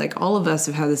easy. Like all of us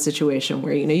have had this situation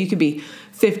where, you could be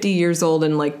 50 years old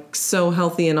and like so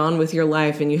healthy and on with your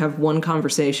life and you have one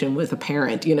conversation with a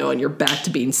parent, and you're back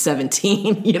to being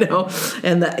 17,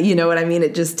 and that, you know what I mean?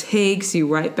 It just takes you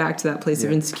right back to that place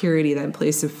of insecurity, that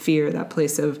place of fear, that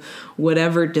place of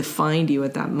whatever defined you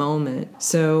at that moment.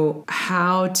 So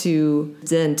how to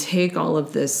then take all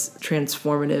of this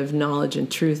transformative knowledge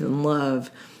and truth and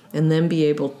love and then be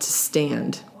able to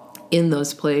stand in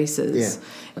those places.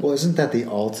 Yeah. Well, isn't that the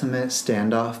ultimate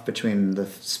standoff between the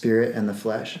spirit and the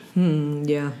flesh?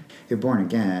 Yeah. You're born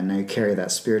again. Now you carry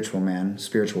that spiritual man,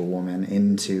 spiritual woman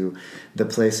into the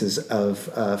places of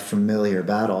familiar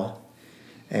battle.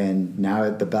 And now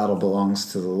the battle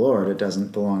belongs to the Lord. It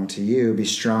doesn't belong to you. Be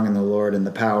strong in the Lord and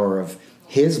the power of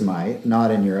his might, not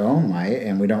in your own might,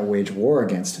 and we don't wage war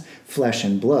against flesh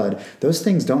and blood. Those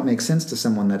things don't make sense to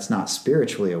someone that's not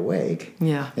spiritually awake.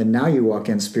 Yeah. And now you walk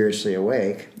in spiritually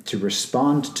awake to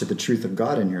respond to the truth of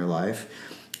God in your life,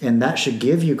 and that should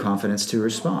give you confidence to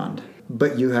respond.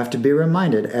 But you have to be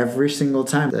reminded every single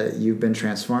time that you've been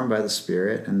transformed by the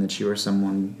Spirit and that you are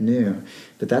someone new.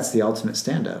 But that's the ultimate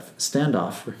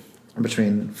standoff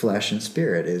between flesh and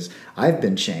spirit is I've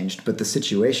been changed, but the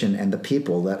situation and the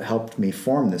people that helped me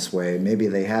form this way, maybe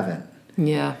they haven't.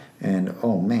 Yeah. And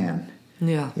oh man,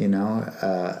 Yeah. You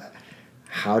know,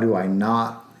 how do I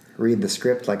not read the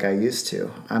script like I used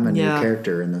to? I'm a new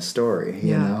character in the story,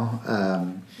 you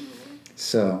know?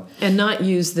 So and not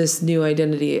use this new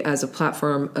identity as a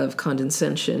platform of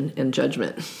condescension and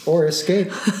judgment. Or escape,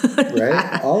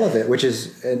 right? All of it, which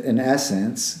is, in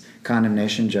essence,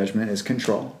 condemnation, judgment is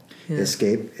control. Yeah.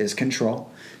 Escape is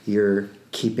control. You're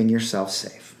keeping yourself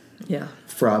safe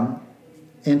from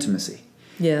intimacy.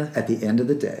 Yeah. At the end of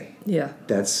the day,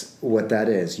 that's what that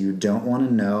is. You don't want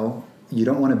to know. You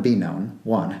don't want to be known,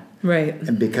 one. Right.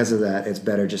 And because of that, it's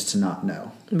better just to not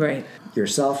know. Right.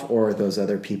 Yourself or those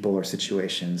other people or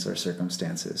situations or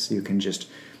circumstances. You can just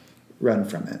run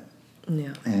from it.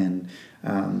 Yeah. And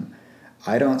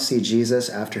I don't see Jesus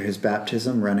after his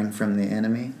baptism running from the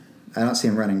enemy. I don't see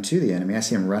him running to the enemy. I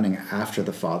see him running after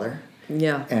the Father.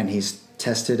 Yeah. And he's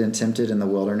tested and tempted in the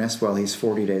wilderness while he's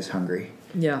 40 days hungry.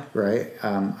 Yeah. Right?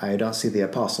 I don't see the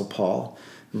Apostle Paul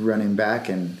running back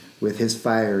and with his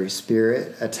fiery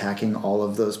spirit attacking all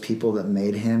of those people that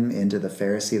made him into the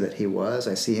Pharisee that he was.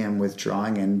 I see him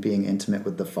withdrawing and being intimate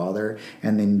with the Father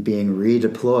and then being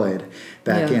redeployed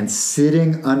back in,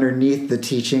 sitting underneath the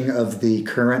teaching of the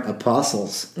current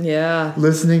apostles. Yeah.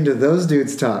 Listening to those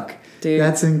dudes talk. Dude.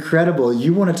 That's incredible.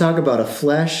 You want to talk about a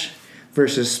flesh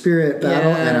versus spirit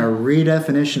battle and a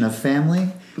redefinition of family?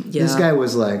 Yeah. This guy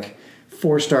was like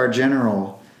 4-star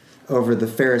general over the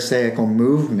Pharisaical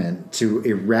movement to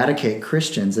eradicate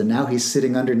Christians, and now he's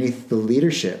sitting underneath the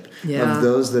leadership of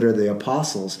those that are the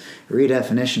apostles.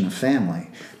 Redefinition of family.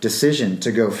 Decision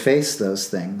to go face those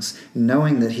things,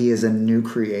 knowing that he is a new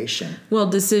creation. Well,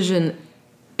 decision,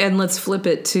 and let's flip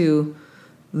it to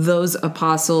those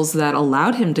apostles that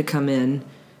allowed him to come in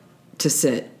to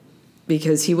sit,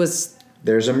 because he was...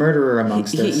 There's a murderer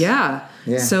amongst us. Yeah.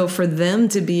 So for them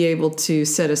to be able to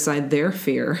set aside their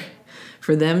fear...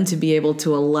 For them to be able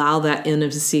to allow that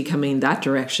intimacy coming that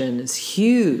direction is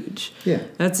huge. Yeah.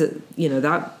 That's it. You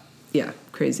know,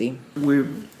 crazy.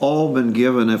 We've all been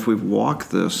given, if we've walked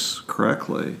this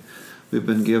correctly, we've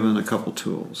been given a couple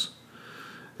tools.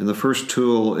 And the first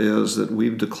tool is that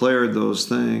we've declared those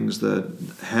things that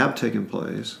have taken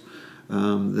place,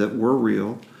 that were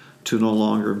real, to no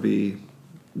longer be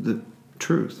the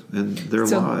truth and their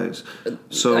lies.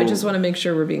 So I just want to make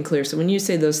sure we're being clear. So when you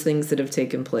say those things that have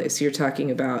taken place, you're talking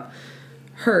about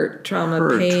hurt,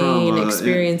 trauma, pain,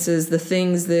 experiences, the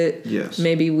things that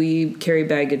maybe we carry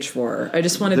baggage for. I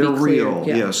just want to be clear. They're real,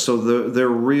 yes. So they're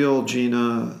real,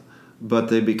 Gina, but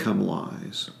they become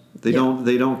lies. They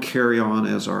don't carry on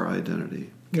as our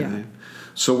identity. Okay. Yeah.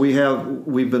 So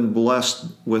we've been blessed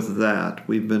with that.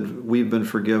 We've been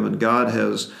forgiven. God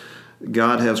has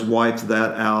wiped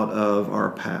that out of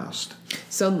our past.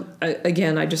 So,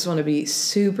 again, I just want to be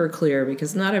super clear,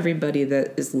 because not everybody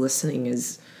that is listening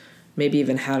is maybe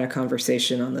even had a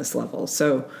conversation on this level.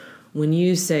 So when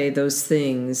you say those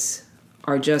things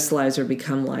are just lies or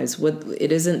become lies,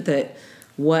 it isn't that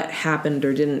what happened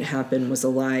or didn't happen was a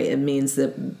lie. It means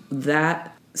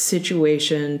that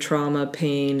situation, trauma,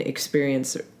 pain,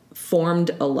 experience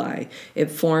formed a lie.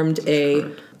 It formed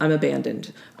I'm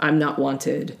abandoned. I'm not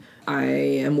wanted. I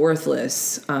am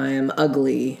worthless, I am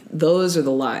ugly. Those are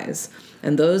the lies.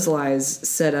 And those lies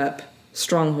set up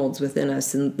strongholds within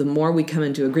us. And the more we come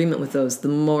into agreement with those, the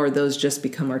more those just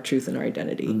become our truth and our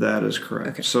identity. That is correct.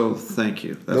 Okay. So thank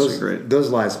you. That's great. Those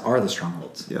lies are the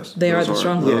strongholds. Yes. They are the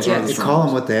strongholds. Yes. Call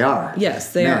them what they are.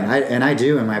 Yes, they are. I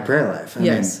do in my prayer life. I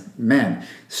mean,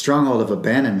 stronghold of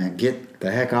abandonment, get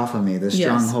the heck off of me. The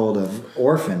stronghold of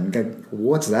orphan,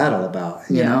 what's that all about?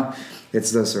 You know?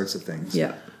 It's those sorts of things.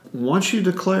 Yeah. Once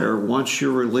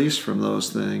you're released from those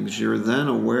things, you're then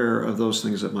aware of those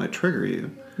things that might trigger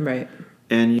you. Right.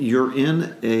 And you're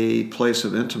in a place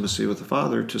of intimacy with the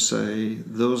Father to say,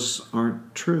 those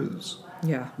aren't truths.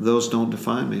 Yeah. Those don't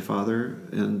define me, Father,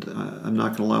 and I'm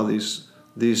not going to allow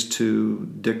these to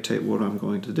dictate what I'm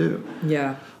going to do.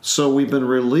 Yeah. So we've been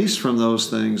released from those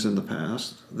things in the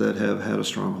past that have had a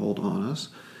stronghold on us.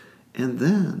 And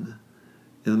then,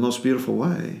 in the most beautiful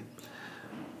way,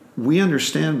 we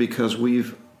understand, because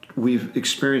we've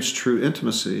experienced true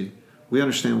intimacy, we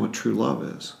understand what true love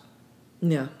is.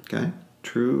 Yeah. Okay?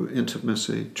 True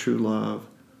intimacy, true love,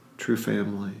 true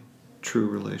family, true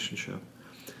relationship.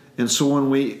 And so when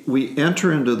we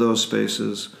enter into those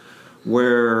spaces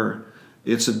where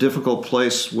it's a difficult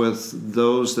place with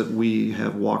those that we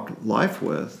have walked life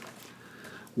with,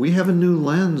 we have a new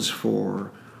lens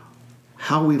for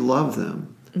how we love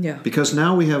them. Yeah. Because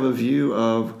now we have a view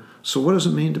of, so what does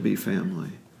it mean to be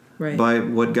family? Right. By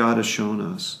what God has shown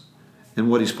us and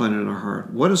what He's planted in our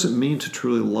heart. What does it mean to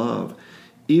truly love,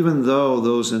 even though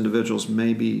those individuals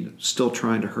may be still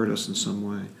trying to hurt us in some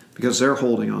way, because they're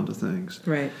holding on to things.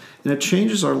 Right. And it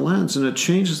changes our lens, and it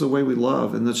changes the way we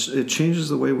love, and it changes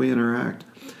the way we interact.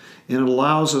 And it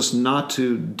allows us not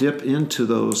to dip into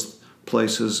those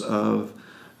places of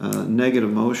negative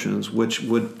emotions, which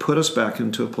would put us back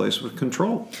into a place of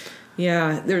control.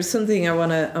 Yeah, there's something I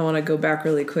want to go back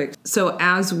really quick. So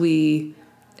as we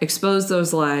expose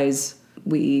those lies,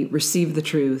 we receive the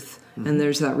truth, and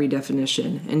there's that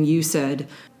redefinition. And you said,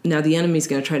 now the enemy's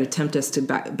going to try to tempt us to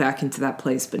back into that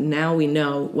place, but now we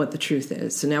know what the truth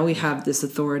is. So now we have this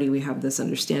authority, we have this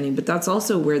understanding, but that's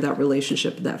also where that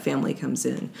relationship, that family comes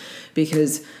in,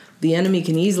 because the enemy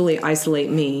can easily isolate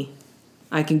me.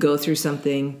 I can go through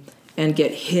something and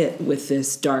get hit with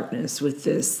this darkness, with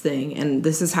this thing. And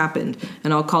this has happened.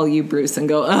 And I'll call you, Bruce, and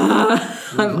go,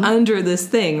 I'm under this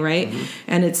thing, right?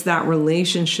 And it's that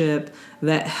relationship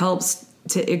that helps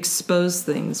to expose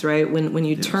things, right? When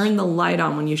you turn the light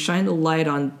on, when you shine the light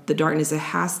on the darkness, it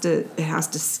has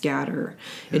to scatter.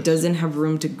 It doesn't have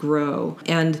room to grow.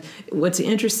 And what's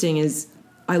interesting is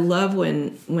I love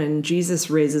when Jesus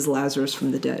raises Lazarus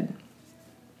from the dead.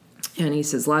 And he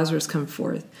says, Lazarus, come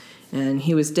forth. And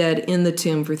he was dead in the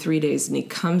tomb for 3 days, and he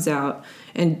comes out.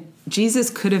 And Jesus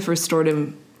could have restored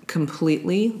him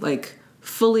completely, like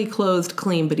fully clothed,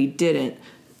 clean, but he didn't.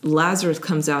 Lazarus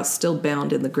comes out still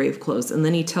bound in the grave clothes. And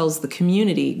then he tells the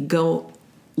community, go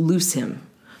loose him,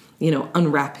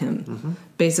 unwrap him,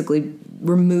 basically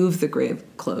remove the grave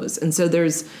clothes. And so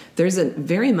there's a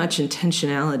very much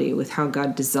intentionality with how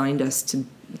God designed us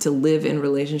to live in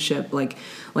relationship.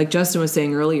 Like Justin was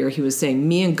saying earlier, he was saying,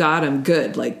 me and God, I'm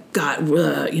good. Like God,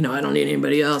 I don't need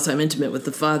anybody else. I'm intimate with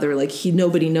the Father. Like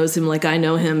nobody knows him like I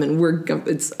know him, and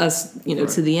it's us, right,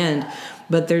 to the end.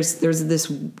 But there's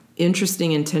this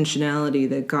interesting intentionality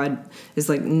that God is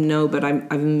like, no, but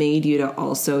I've made you to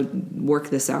also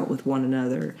work this out with one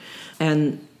another.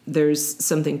 And there's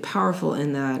something powerful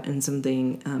in that, and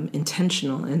something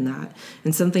intentional in that,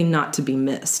 and something not to be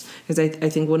missed. Because I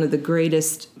think one of the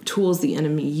greatest tools the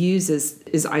enemy uses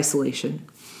is isolation.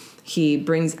 He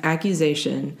brings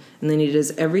accusation, and then he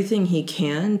does everything he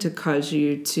can to cause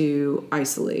you to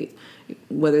isolate.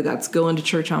 Whether that's going to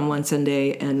church on one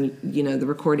Sunday and, the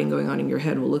recording going on in your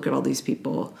head, well, look at all these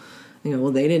people.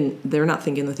 They're not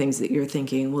thinking the things that you're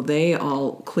thinking. Well, they're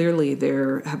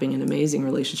having an amazing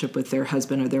relationship with their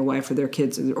husband or their wife or their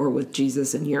kids or with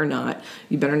Jesus, and you're not.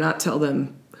 You better not tell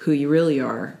them who you really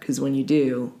are, because when you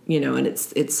do, and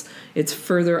it's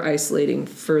further isolating,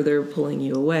 further pulling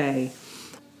you away,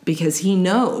 because he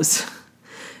knows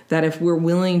that if we're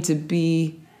willing to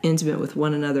be intimate with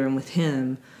one another and with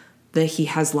him, that he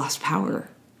has lost power.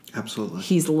 Absolutely.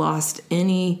 He's lost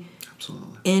any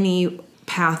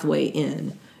pathway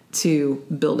in to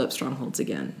build up strongholds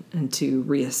again and to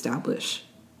reestablish.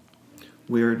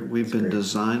 We've been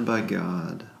designed by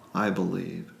God, I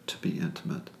believe, to be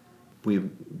intimate.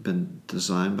 We've been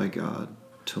designed by God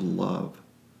to love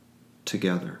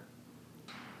together.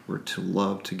 We're to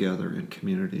love together in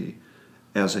community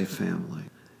as a family.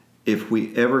 If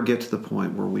we ever get to the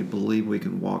point where we believe we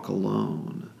can walk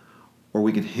alone, or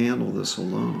we can handle this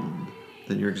alone,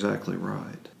 then you're exactly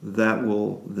right. That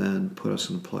will then put us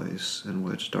in a place in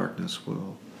which darkness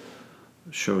will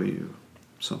show you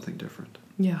something different.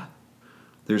 Yeah.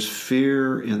 There's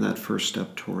fear in that first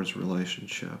step towards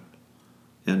relationship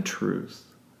and truth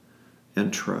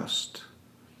and trust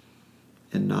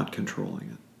and not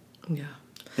controlling it. Yeah.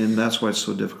 And that's why it's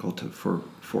so difficult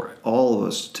for all of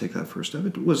us to take that first step.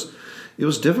 It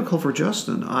was difficult for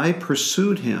Justin. I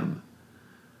pursued him.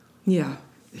 Yeah.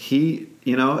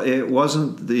 It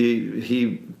wasn't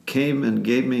he came and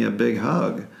gave me a big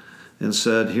hug and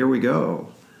said, here we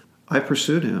go. I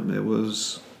pursued him. It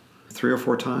was 3 or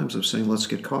 4 times of saying, let's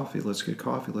get coffee, let's get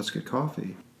coffee, let's get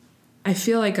coffee. I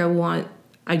feel like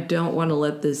I don't want to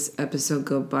let this episode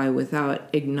go by without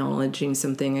acknowledging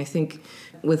something. I think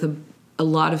with a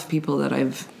lot of people that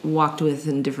I've walked with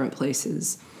in different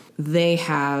places, they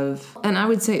have, and I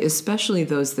would say especially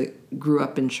those that grew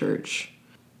up in church,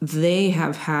 they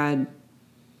have had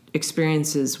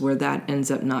experiences where that ends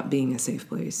up not being a safe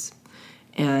place.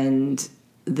 And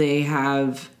they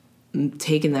have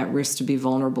taken that risk to be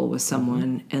vulnerable with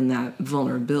someone, and that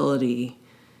vulnerability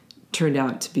turned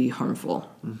out to be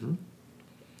harmful. Mm-hmm.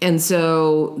 And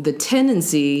so the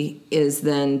tendency is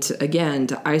then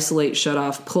to isolate, shut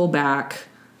off, pull back.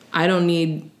 I don't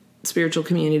need spiritual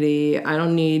community. I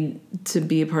don't need to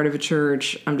be a part of a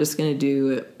church. I'm just going to do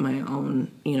it my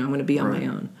own. I'm going to be on my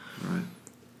own. Right.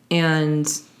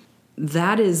 And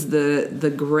that is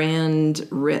the grand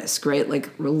risk, right? Like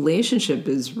relationship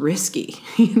is risky,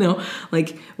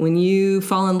 like when you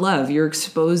fall in love, you're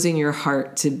exposing your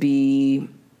heart to be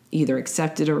either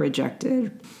accepted or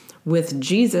rejected. With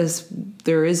Jesus,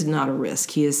 there is not a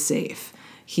risk. He is safe.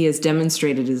 He has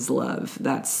demonstrated his love.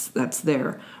 That's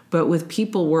there. But with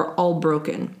people, we're all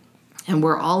broken and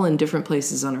we're all in different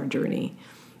places on our journey.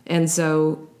 And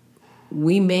so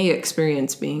we may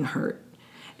experience being hurt,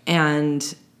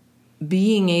 and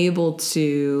being able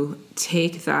to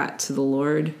take that to the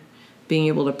Lord, being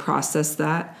able to process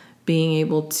that, being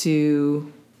able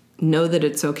to know that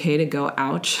it's okay to go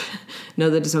ouch, know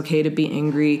that it's okay to be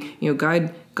angry.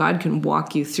 God can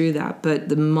walk you through that. But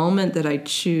the moment that I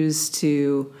choose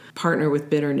to partner with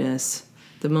bitterness,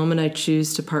 the moment I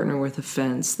choose to partner with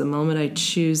offense, the moment I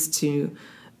choose to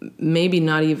maybe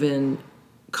not even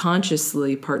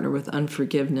consciously partner with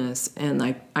unforgiveness, and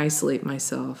I isolate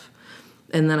myself,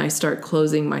 and then I start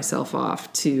closing myself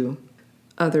off to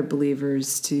other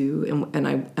believers, and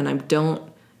I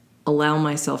don't allow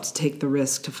myself to take the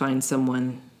risk to find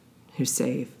someone who's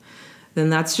safe, then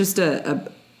that's just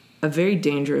a very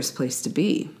dangerous place to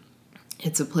be.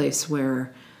 It's a place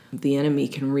where the enemy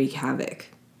can wreak havoc.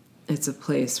 It's a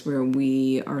place where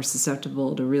we are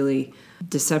susceptible to really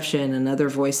deception and other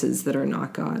voices that are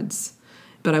not God's.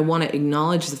 But I want to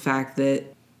acknowledge the fact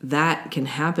that that can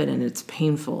happen and it's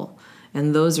painful.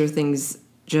 And those are things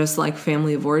just like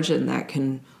family of origin that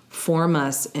can form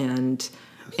us and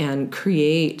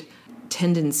create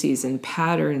tendencies and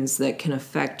patterns that can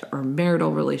affect our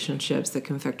marital relationships, that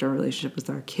can affect our relationship with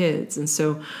our kids. And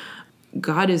so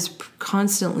God is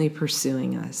constantly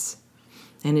pursuing us.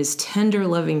 And his tender,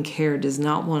 loving care does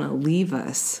not want to leave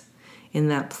us in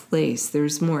that place.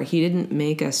 There's more. He didn't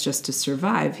make us just to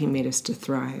survive. He made us to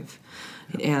thrive.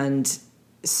 And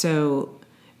so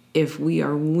if we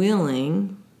are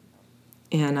willing,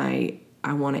 and I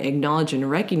want to acknowledge and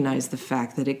recognize the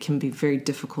fact that it can be very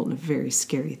difficult and a very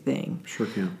scary thing. Sure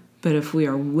can. But if we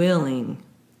are willing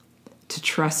to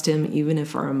trust him, even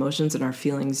if our emotions and our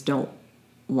feelings don't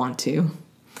want to,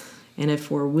 and if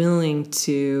we're willing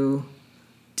to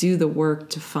do the work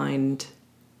to find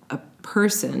a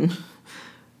person,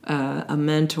 a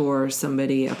mentor,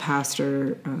 somebody, a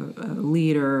pastor, a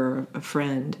leader, a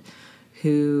friend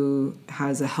who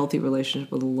has a healthy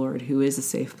relationship with the Lord, who is a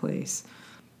safe place,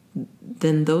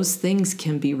 then those things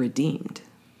can be redeemed.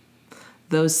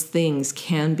 Those things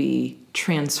can be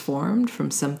transformed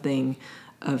from something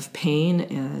of pain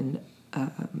and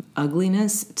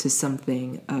ugliness to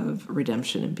something of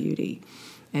redemption and beauty.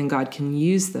 And God can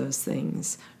use those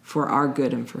things for our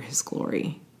good and for his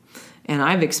glory. And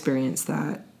I've experienced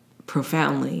that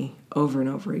profoundly over and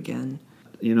over again.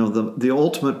 The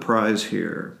ultimate prize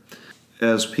here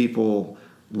as people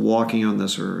walking on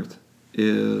this earth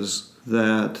is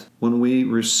that when we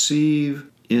receive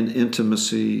in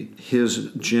intimacy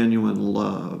his genuine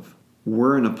love,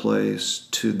 we're in a place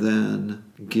to then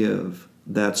give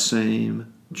that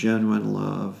same genuine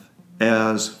love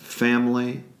as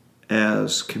family,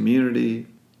 as community,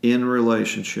 in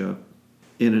relationship,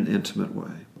 in an intimate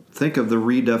way. Think of the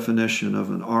redefinition of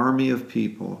an army of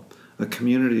people, a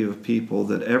community of people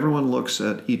that everyone looks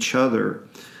at each other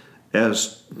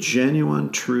as genuine,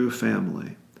 true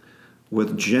family,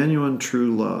 with genuine,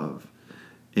 true love,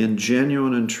 and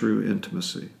genuine and true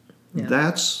intimacy. Yeah.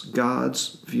 That's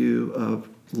God's view of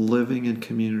living in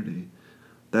community.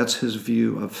 That's his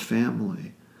view of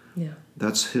family. Yeah.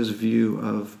 That's his view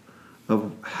of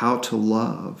how to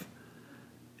love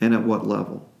and at what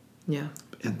level. Yeah.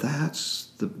 And that's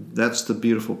the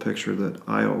beautiful picture that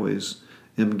I always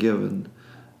am given,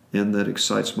 and that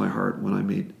excites my heart when I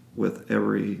meet with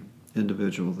every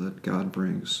individual that God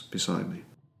brings beside me.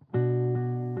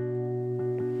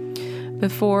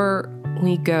 Before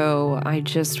we go, I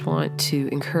just want to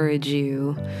encourage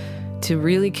you to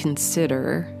really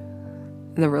consider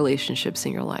the relationships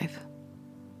in your life.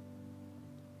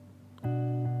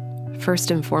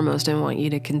 First and foremost, I want you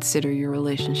to consider your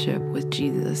relationship with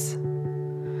Jesus,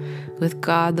 with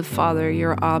God the Father,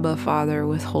 your Abba Father,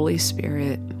 with Holy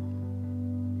Spirit.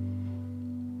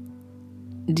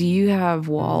 Do you have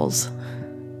walls?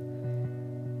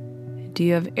 Do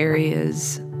you have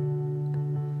areas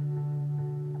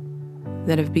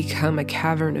that have become a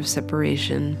cavern of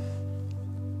separation?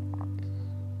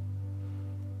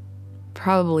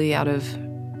 Probably out of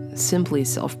simply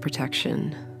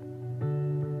self-protection.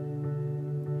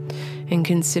 And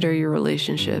consider your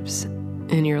relationships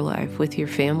in your life with your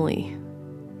family,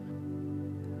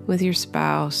 with your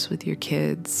spouse, with your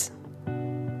kids,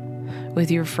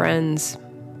 with your friends,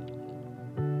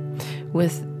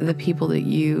 with the people that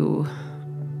you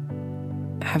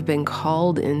have been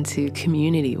called into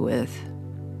community with?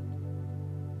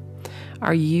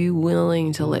 Are you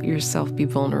willing to let yourself be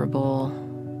vulnerable?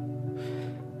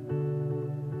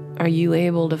 Are you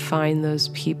able to find those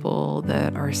people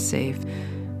that are safe?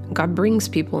 God brings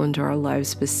people into our lives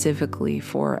specifically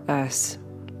for us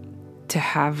to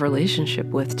have relationship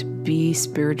with, to be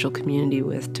spiritual community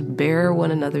with, to bear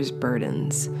one another's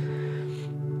burdens.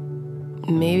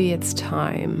 Maybe it's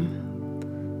time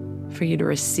for you to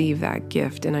receive that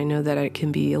gift, and I know that it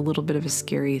can be a little bit of a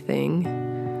scary thing,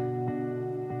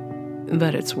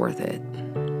 but it's worth it.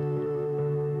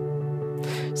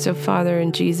 So, Father,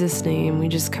 in Jesus' name, we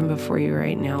just come before you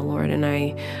right now, Lord, and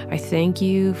I thank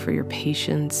you for your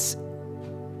patience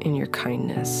and your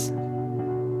kindness.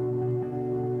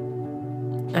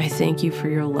 I thank you for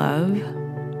your love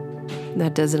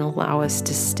that doesn't allow us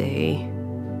to stay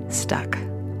stuck,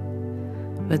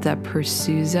 but that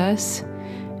pursues us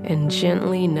and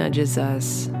gently nudges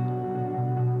us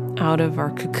out of our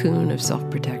cocoon of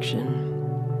self-protection.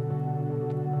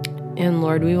 And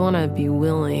Lord, we want to be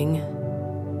willing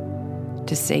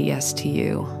to say yes to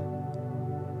you.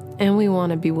 And we want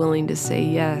to be willing to say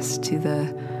yes to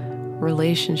the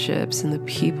relationships and the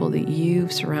people that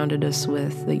you've surrounded us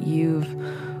with, that you've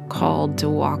called to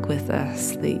walk with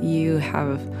us, that you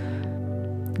have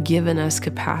given us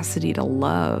capacity to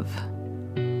love.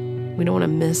 We don't want to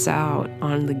miss out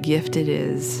on the gift it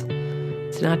is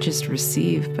to not just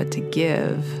receive, but to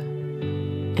give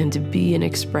and to be an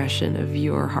expression of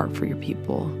your heart for your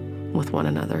people with one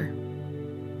another.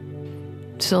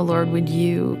 So, Lord, would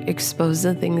you expose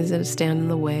the things that stand in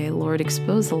the way? Lord,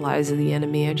 expose the lies of the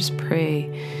enemy. I just pray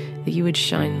that you would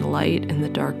shine light in the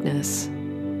darkness,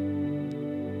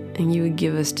 and you would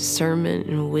give us discernment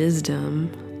and wisdom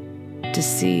to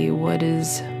see what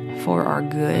is for our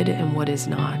good and what is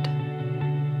not.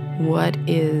 What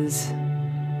is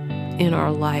in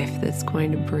our life that's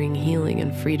going to bring healing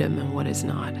and freedom and what is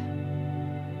not.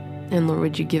 And Lord,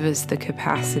 would you give us the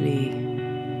capacity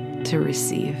to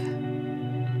receive?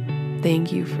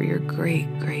 Thank you for your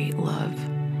great, great love.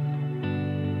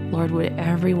 Lord, would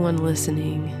everyone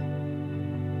listening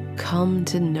come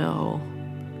to know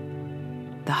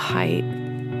the height,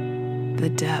 the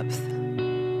depth,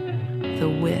 the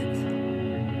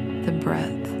width, the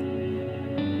breadth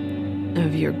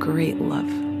of your great love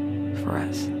for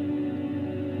us.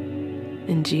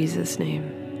 In Jesus' name,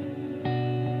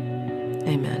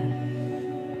 amen.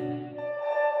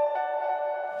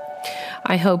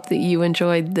 I hope that you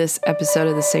enjoyed this episode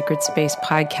of the Sacred Space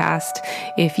podcast.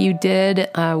 If you did,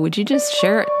 would you just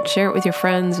share it? Share it with your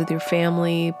friends, with your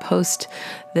family. Post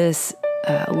this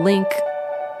link,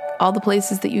 all the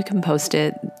places that you can post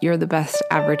it. You're the best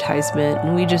advertisement.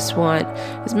 And we just want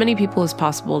as many people as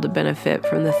possible to benefit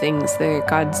from the things that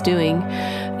God's doing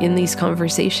in these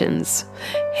conversations.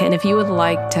 And if you would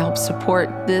like to help support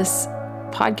this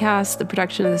podcast, the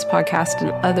production of this podcast,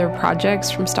 and other projects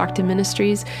from Stockton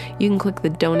Ministries, you can click the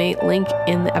donate link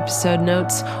in the episode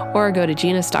notes, or go to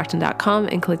ginastockton.com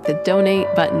and click the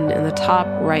donate button in the top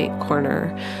right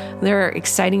corner. There are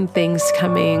exciting things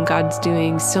coming. God's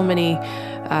doing so many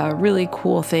really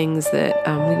cool things that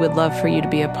we would love for you to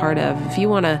be a part of. If you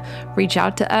want to reach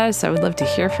out to us, I would love to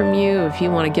hear from you. If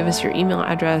you want to give us your email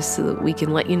address so that we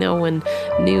can let you know when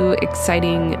new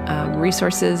exciting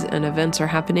resources and events are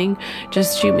happening,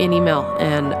 just shoot me an email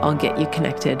and I'll get you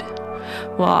connected.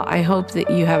 Well, I hope that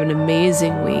you have an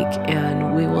amazing week,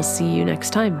 and we will see you next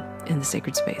time in the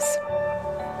Sacred Space.